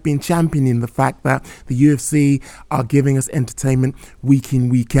 We have been championing the fact that the UFC are giving us entertainment week in,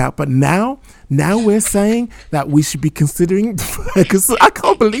 week out. But now we're saying that we should be considering Ferguson. I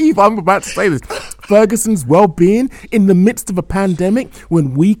can't believe I'm about to say this. Ferguson's well-being in the midst of a pandemic,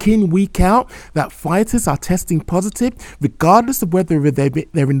 when week in, week out, that fighters are testing positive, regardless of whether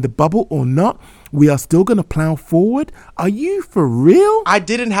they're in the bubble or not. We are still going to plow forward. Are you for real? I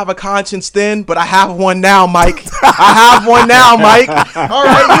didn't have a conscience then, but I have one now, Mike. I have one now, Mike. All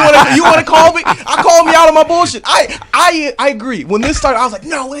right, you want to call me? Call me out on my bullshit. I agree. When this started, I was like,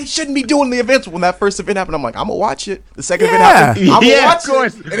 no, they shouldn't be doing the events. When that first event happened, I'm like, I'm gonna watch it. The second event happened, I'm gonna watch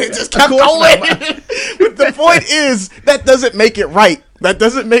it, and it just kept going. But the point is, that doesn't make it right. That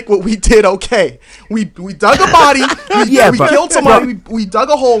doesn't make what we did okay. We dug a body, we killed somebody, we dug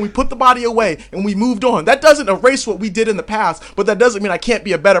a hole, we put the body away, and we moved on. That doesn't erase what we did in the past, but that doesn't mean I can't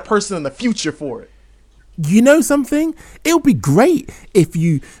be a better person in the future for it. You know something? It would be great if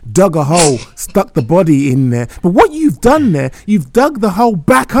you dug a hole, stuck the body in there. But what you've done there, you've dug the hole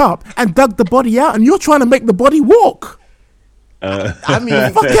back up and dug the body out, and you're trying to make the body walk. I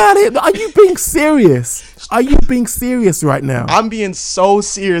mean, fuck out of it. Are you being serious? Are you being serious right now? I'm being so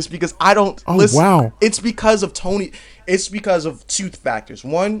serious because I don't listen. Wow. It's because of Tony. It's because of two factors.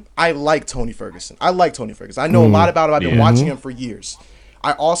 One, I like Tony Ferguson. I know a lot about him. I've been watching him for years.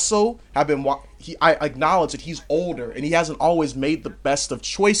 I also have been I acknowledge that he's older and he hasn't always made the best of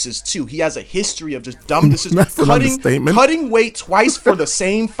choices too. He has a history of just dumb decisions, cutting weight twice for the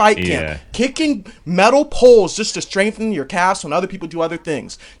same fight camp, kicking metal poles just to strengthen your calves when other people do other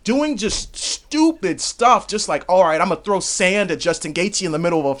things, doing just stupid stuff, just like, all right, I'm gonna throw sand at Justin Gaethje in the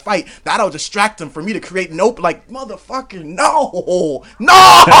middle of a fight. That'll distract him for me to create like, motherfucker, no,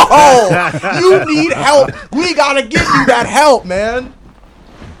 you need help. We gotta give you that help, man.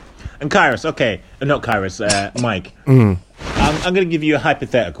 And Kairos, okay, not Kairos, Mike. I'm going to give you a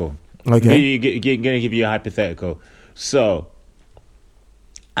hypothetical. Okay. I'm going to give you a hypothetical. So,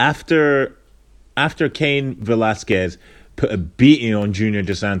 after Cain Velasquez put a beating on Junior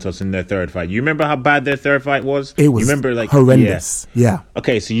Dos Santos in their third fight, you remember how bad their third fight was? It was horrendous. Yeah.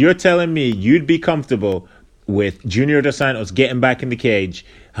 Okay, so you're telling me you'd be comfortable with Junior Dos Santos getting back in the cage,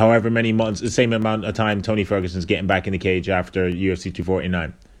 however many months, the same amount of time Tony Ferguson's getting back in the cage after UFC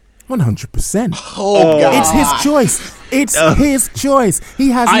 249? 100%. Oh, God. It's his choice. It's his choice. He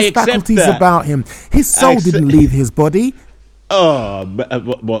has his faculties about him. His soul didn't leave his body. Well,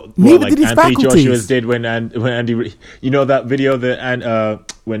 neither like did his Anthony faculties. Joshua did when Andy, you know that video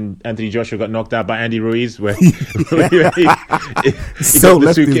that when Anthony Joshua got knocked out by Andy Ruiz, where he soul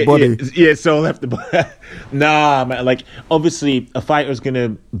left his body. Yeah, soul left the body. Nah, man. Like, obviously, a fighter's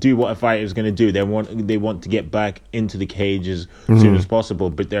gonna do what a fighter's gonna do. They want to get back into the cage as soon as possible,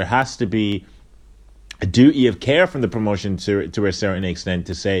 but there has to be a duty of care from the promotion to a certain extent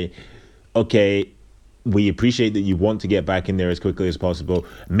to say, okay, we appreciate that you want to get back in there as quickly as possible.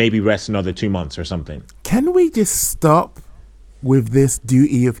 Maybe rest another 2 months or something. Can we just stop with this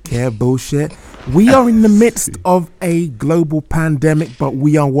duty of care bullshit? We are in the midst of a global pandemic, but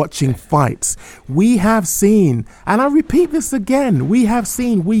we are watching fights. We have seen, and I repeat this again, we have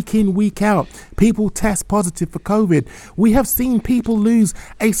seen week in, week out, people test positive for COVID. We have seen people lose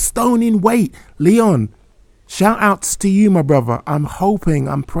a stone in weight. Leon, shout outs to you, my brother. I'm hoping,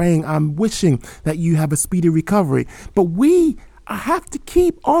 I'm praying, I'm wishing that you have a speedy recovery. But we, I have to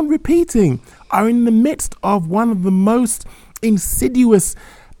keep on repeating, are in the midst of one of the most insidious,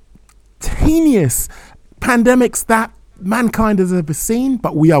 heinous pandemics that mankind has ever seen,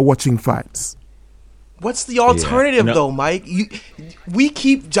 but we are watching fights. What's the alternative, though, Mike? We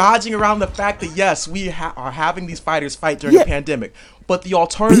keep dodging around the fact that, yes, we are having these fighters fight during the pandemic. But the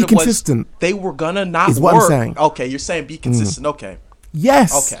alternative was they were going to not work. I'm saying. Okay, you're saying be consistent. Okay.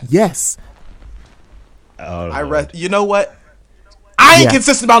 Yes. Okay. Yes. You know what? I ain't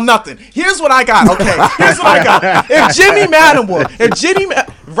consistent about nothing. Here's what I got, okay? Here's what I got. If Jimmy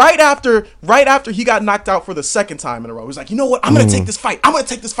right after he got knocked out for the second time in a row, he was like, you know what? I'm going to take this fight. I'm going to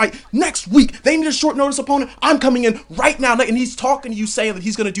take this fight next week. They need a short notice opponent. I'm coming in right now. And he's talking to you saying that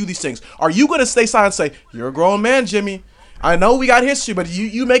he's going to do these things. Are you going to stay silent and say, you're a grown man, Jimmy? I know we got history, but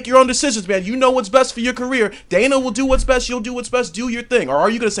you make your own decisions, man. You know what's best for your career. Dana will do what's best. You'll do what's best. Do your thing. Or are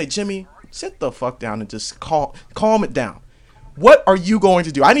you going to say, Jimmy, sit the fuck down and just calm it down? What are you going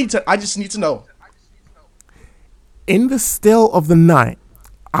to do? I just need to know. In the still of the night,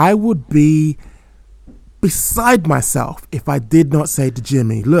 I would be beside myself if I did not say to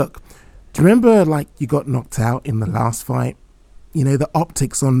Jimmy, look, do you remember like you got knocked out in the last fight? You know, the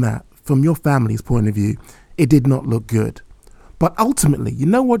optics on that, from your family's point of view, it did not look good. But ultimately, you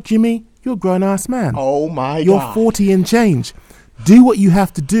know what, Jimmy? You're a grown-ass man. Oh, my God. You're 40 and change. Do what you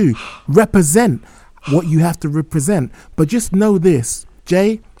have to do. Represent what you have to represent. But just know this,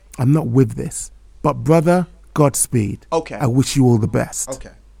 Jay, I'm not with this. But brother, Godspeed. Okay. I wish you all the best.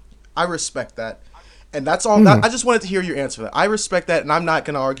 Okay. I respect that. And that's all. I just wanted to hear your answer for that. I respect that, and I'm not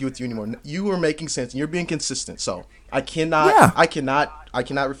going to argue with you anymore. You are making sense, and you're being consistent. So I cannot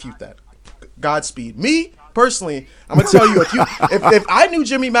refute that. Godspeed. Me personally, I'm gonna tell you, if I knew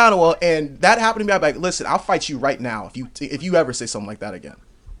Jimmy Manuwa and that happened to me, I'd be like, listen, I'll fight you right now if you ever say something like that again.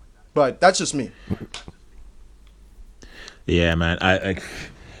 But that's just me. Yeah, man.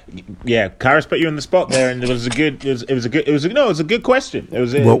 Karis put you on the spot there, and it was a good question.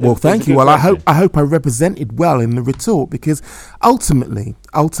 Well, thank you. Well, I hope I represented well in the retort, because ultimately,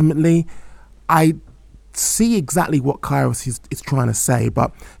 I see exactly what Kairos is trying to say.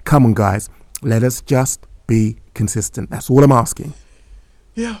 But come on, guys, let us just be consistent. That's all I'm asking.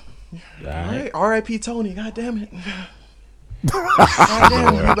 Yeah. All right. R.I.P. Tony. God damn it. God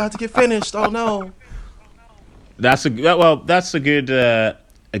damn, we're about to get finished. Oh no. That's a good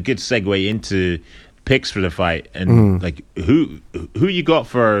segue into picks for the fight, and like who you got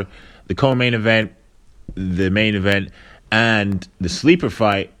for the co-main event, the main event, and the sleeper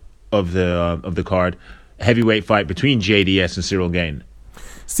fight of the card, heavyweight fight between JDS and Cyril Gane.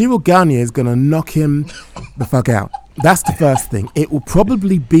 Cyril Gane is going to knock him the fuck out. That's the first thing. It will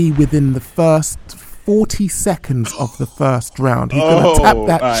probably be within the first 40 seconds of the first round. He's going to tap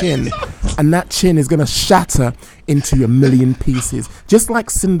that chin, and that chin is going to shatter into a million pieces, just like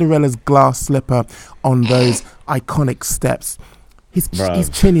Cinderella's glass slipper on those iconic steps. His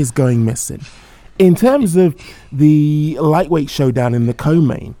chin is going missing. In terms of the lightweight showdown in the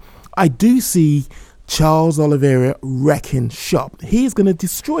co-main, I do see Charles Oliveira wrecking shop. He's going to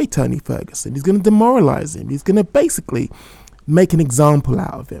destroy Tony Ferguson. He's going to demoralize him. He's going to basically make an example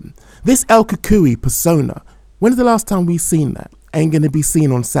out of him. This El Kukui persona, when's the last time we've seen that? Ain't going to be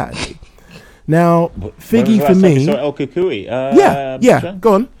seen on Saturday. Now, Figgy for me. So El Kukui. Yeah.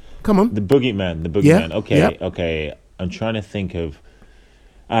 Go on. Come on. The Boogeyman. Yeah. Okay. I'm trying to think of.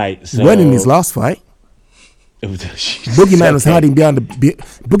 All right. So he went in his last fight. Boogeyman was hiding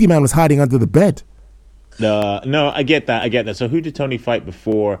Boogeyman was hiding under the bed. No, I get that. So who did Tony fight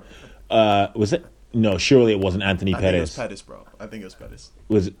before? Was it? No, surely it wasn't Anthony Pettis. I think it was Pettis, bro. I think it was Pettis.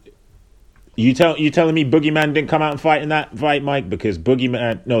 Was you telling me Boogeyman didn't come out and fight in that fight, Mike? Because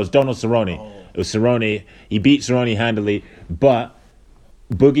Boogeyman, no, it was Donald Cerrone. It was Cerrone. He beat Cerrone handily, but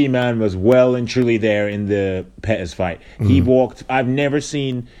Boogeyman was well and truly there in the Pettis fight. He walked. I've never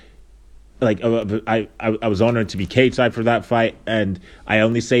seen. Like I was honored to be cage side for that fight, and I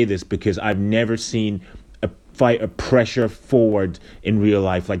only say this because I've never seen a fight a pressure forward in real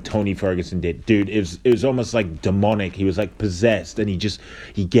life like Tony Ferguson did. Dude, it was almost like demonic. He was like possessed, and he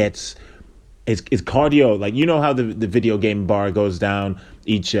gets his cardio. Like, you know how the video game bar goes down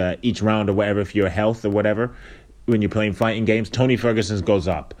each round or whatever for your health or whatever. When you're playing fighting games, Tony Ferguson's goes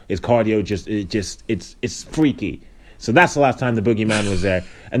up. His cardio it's freaky. So that's the last time the Boogeyman was there.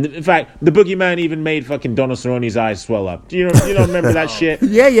 And in fact, the Boogeyman even made fucking Donald Cerrone's eyes swell up. Do you don't remember that shit?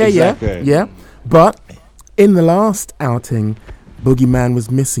 Yeah. But in the last outing, Boogeyman was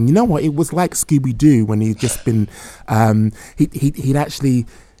missing. You know what? It was like Scooby-Doo when he'd just been... he'd actually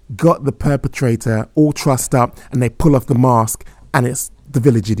got the perpetrator all trussed up, and they pull off the mask, and it's the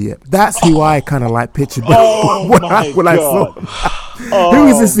village idiot. That's who I kind of like pictured when I saw. Who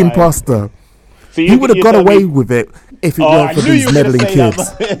is this imposter? So he would have got away with it if it weren't for these meddling kids.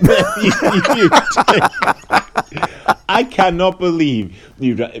 I cannot believe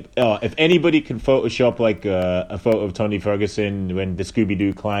you. If anybody can Photoshop like a photo of Tony Ferguson when the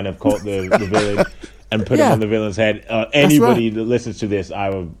Scooby-Doo clan have caught the village and put him on the villain's head, anybody that listens to this,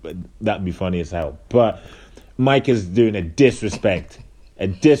 that'd be funny as hell. But Mike is doing a disrespect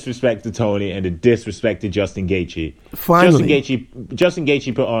to Tony and a disrespect to Justin Gaethje. Finally, Justin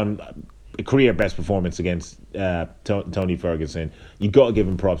Gaethje put on a career best performance against Tony Ferguson. You got to give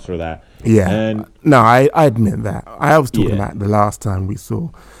him props for that. Yeah. And no, I admit that. I was talking about the last time we saw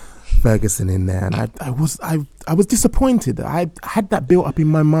Ferguson in there, and I was disappointed. I had that built up in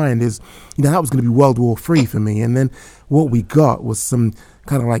my mind as, that was going to be World War III for me, and then what we got was some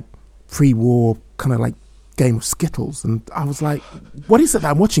kind of like pre-war kind of like game of Skittles, and I was like, what is it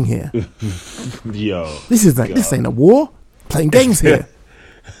that I'm watching here? Yo, this ain't a war. Playing games here.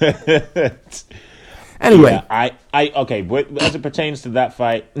 Anyway, okay. As it pertains to that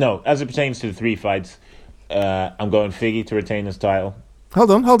fight, as it pertains to the three fights, I'm going Figgy to retain his title.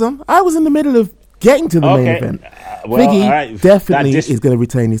 Hold on. I was in the middle of getting to the main event. Figgy definitely is going to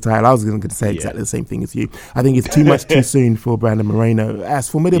retain his title. I was going to say exactly the same thing as you. I think it's too much too soon for Brandon Moreno. As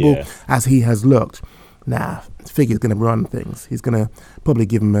formidable as he has looked, Figgy's going to run things. He's going to probably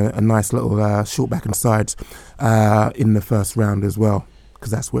give him a nice little short back and sides in the first round as well,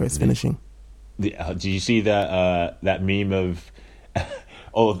 because that's where it's finishing. Did you see that meme of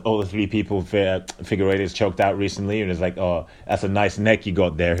all the three people Figueiredo's choked out recently, and it's like, oh, that's a nice neck you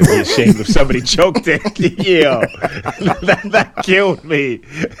got there. He'd be ashamed if somebody choked it. Yeah, that killed me.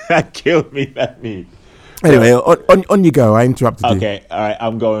 That killed me. That me. Anyway, on you go. I interrupted you. Okay, all right.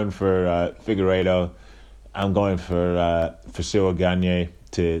 I'm going for Figueiredo. I'm going for Cyril Gagné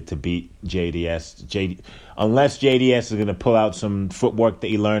to beat JDS. Unless JDS is going to pull out some footwork that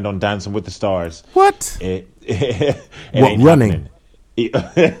he learned on Dancing with the Stars. What? It What, ain't running?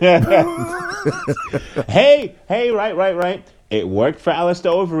 Hey, right. It worked for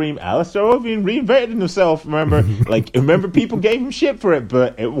Alistair Overeem. Alistair Overeem reinvented himself, remember people gave him shit for it,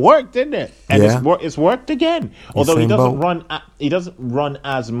 but it worked, didn't it? And it's worked again. Although he doesn't run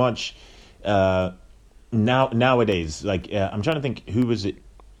as much nowadays. I'm trying to think,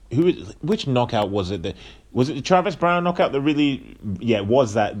 which knockout was it? Was it the Travis Brown knockout that really,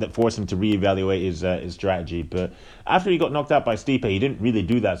 was that forced him to reevaluate his strategy? But after he got knocked out by Stipe, he didn't really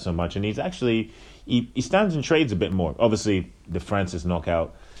do that so much, and he's actually he stands and trades a bit more. Obviously, the Francis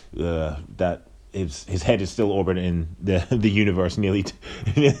knockout, that his head is still orbiting in the universe nearly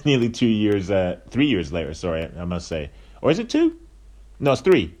 3 years later. Sorry, I must say, or is it 2? No, it's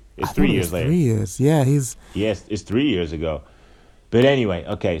 3. It's 3 years later. 3 years, yeah. It's 3 years ago. But anyway,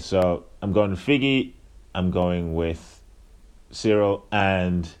 okay, so I'm going to Figgy, I'm going with Cyril,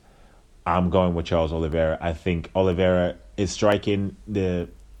 and I'm going with Charles Oliveira. I think Oliveira is striking the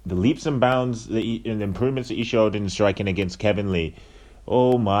leaps and bounds and the improvements that he showed in striking against Kevin Lee.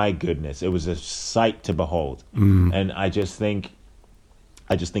 Oh my goodness, it was a sight to behold. And I just think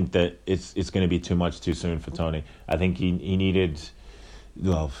that it's going to be too much too soon for Tony. I think he needed,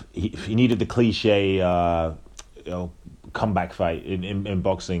 he needed the cliche comeback fight in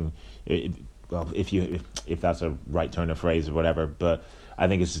boxing. If that's a right turn of phrase or whatever, but I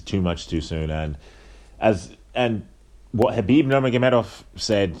think it's too much too soon. And what Khabib Nurmagomedov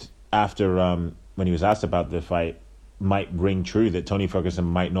said after when he was asked about the fight might ring true, that Tony Ferguson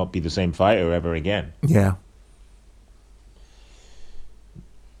might not be the same fighter ever again. Yeah.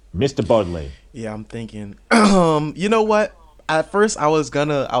 Mr. Bodley. Yeah, I'm thinking. You know what? At first, I was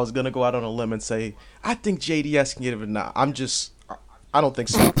gonna go out on a limb and say I think JDS can get it, but nah, I don't think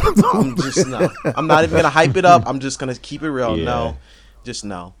so. I'm not even gonna hype it up. I'm just gonna keep it real. Yeah.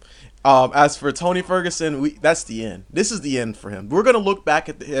 No. As for Tony Ferguson, that's the end. This is the end for him. We're gonna look back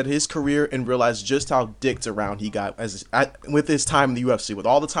at his career and realize just how dicked around he got with his time in the UFC. With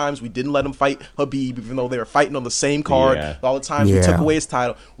all the times we didn't let him fight Khabib, even though they were fighting on the same card. Yeah. All the times we took away his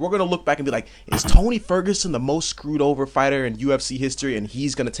title. We're gonna look back and be like, is Tony Ferguson the most screwed over fighter in UFC history, and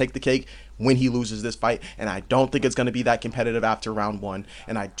he's gonna take the cake when he loses this fight? And I don't think it's going to be that competitive after round 1.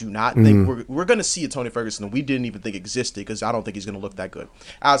 And I do not think we're going to see a Tony Ferguson that we didn't even think existed, because I don't think he's going to look that good.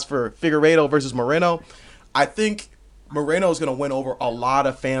 As for Figueiredo versus Moreno, I think Moreno is going to win over a lot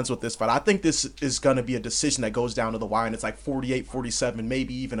of fans with this fight. I think this is going to be a decision that goes down to the wire, and it's like 48-47.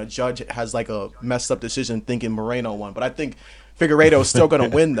 Maybe even a judge has like a messed up decision thinking Moreno won. But I think Figueiredo is still going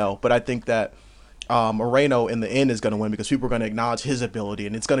to win, though. But I think that Moreno in the end is going to win, because people are going to acknowledge his ability,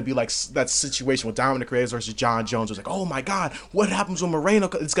 and it's going to be like that situation with Dominic Reyes versus John Jones. It's like, oh my God, what happens when Moreno?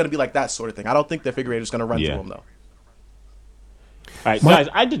 It's going to be like that sort of thing. I don't think that Figueiredo is going to run through him, though. All right, guys,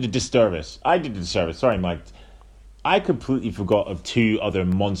 I did the disservice. Sorry, Mike. I completely forgot of 2 other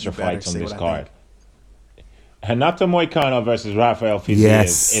monster fights on this card. Renato Moicano versus Rafael Fiziev.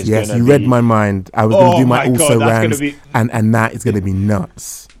 Yes, you read my mind. I was going to do my also rans, and that is going to be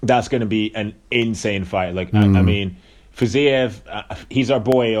nuts. That's going to be an insane fight. I mean, Fiziev, he's our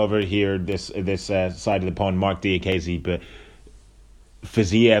boy over here, this side of the pond, Mark Diakiese, but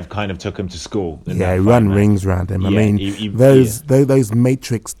Fiziev kind of took him to school. He ran rings around him. I mean, those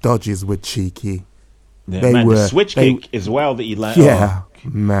Matrix dodges were cheeky. Yeah, the switch kick as well that he landed. Yeah,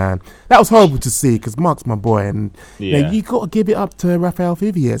 man. That was horrible to see, because Mark's my boy, and you got to give it up to Rafael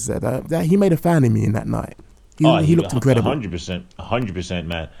Fiziev. That he made a fan of me in that night. He looked incredible. 100%,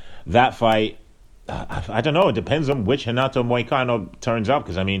 man. That fight, I don't know. It depends on which Renato Moicano turns up,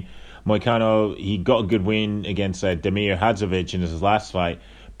 because, I mean, Moicano, he got a good win against Damir Hadzovic in his last fight,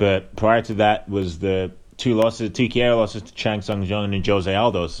 but prior to that was the 2 KO losses to Chang Sung-jung and Jose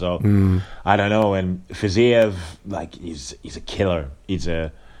Aldo. So, I don't know. And Fiziev, he's a killer. He's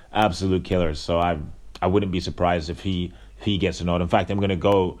a absolute killer. So I wouldn't be surprised if he gets a nod. In fact, I'm going to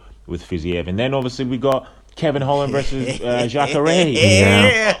go with Fiziev. And then, obviously, we got Kevin Holland versus Jacare.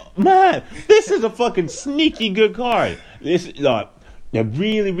 Yeah. Man, this is a fucking sneaky good card. This is a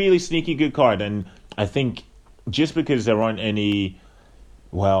really, really sneaky good card. And I think just because there aren't any,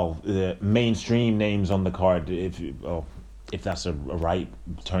 the mainstream names on the card, if that's a right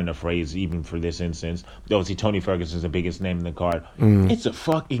turn of phrase, even for this instance. Obviously, Tony Ferguson's the biggest name in the card. It's a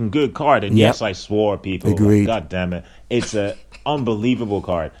fucking good card. And yes, I swore, people. Agreed. God damn it. It's a unbelievable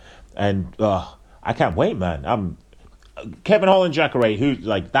card. And I can't wait, man. Kevin Holland, Jacare, who,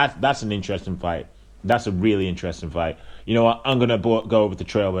 like, that's an interesting fight. That's a really interesting fight. You know what? I'm going to go with the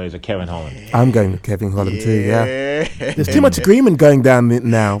Trailblazer, Kevin Holland. I'm going with Kevin Holland too, yeah. There's too much agreement going down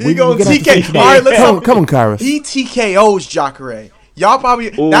now. We go TK. All right, let's come on, Kairos. He TKOs Jacare. Y'all probably,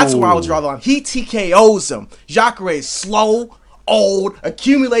 that's where I would draw the line. He TKOs him. Jacare is slow, old,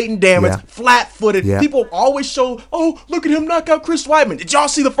 accumulating damage, flat-footed. Yeah. People always show, oh, look at him knock out Chris Weidman. Did y'all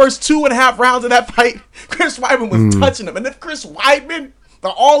see the first 2.5 rounds of that fight? Chris Weidman was touching him. And if Chris Weidman, the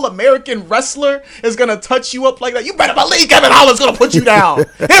all-American wrestler, is going to touch you up like that, you better believe Kevin Holland's going to put you down.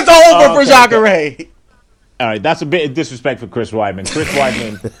 It's over for Jacare. All right, that's a bit of disrespect for Chris Weidman. Chris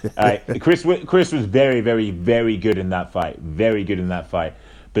Weidman, Chris was very, very, very good in that fight. Very good in that fight.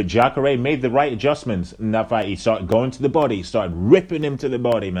 But Jacare made the right adjustments in that fight. He started going to the body. He started ripping him to the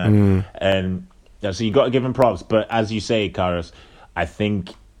body, man. And so you got to give him props. But as you say, Karas, I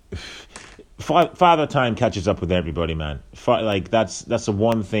think Father Time catches up with everybody, man. Like that's the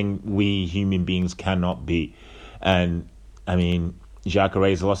one thing we human beings cannot beat. And I mean,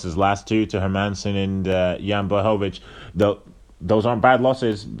 Jacare's lost his last two to Hermanson and Jan Blachowicz. Those aren't bad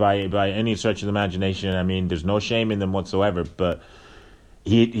losses by any stretch of the imagination. I mean, there's no shame in them whatsoever. But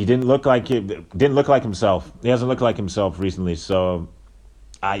he didn't look like himself. He hasn't looked like himself recently. So,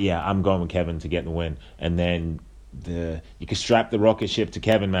 I'm going with Kevin to get the win. And then you can strap the rocket ship to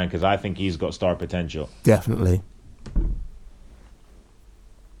Kevin, man, because I think he's got star potential. Definitely.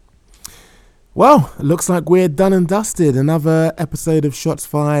 Well, it looks like we're done and dusted. Another episode of Shots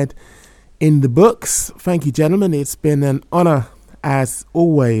Fired in the books. Thank you, gentlemen. It's been an honour, as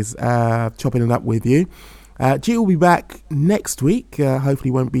always, chopping it up with you. G will be back next week.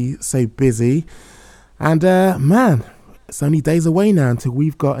 Hopefully won't be so busy. And, man, it's only days away now until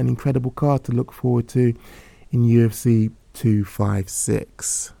we've got an incredible card to look forward to in UFC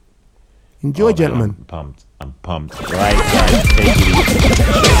 256. Enjoy, gentlemen. I'm pumped. Right. Take it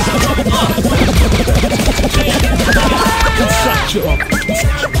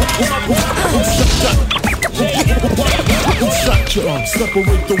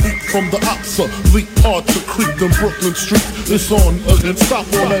Separate the weak from the opsa. Leap hard to creep them Brooklyn streets. It's on again. Stop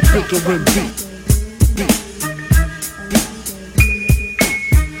all that bickering beat.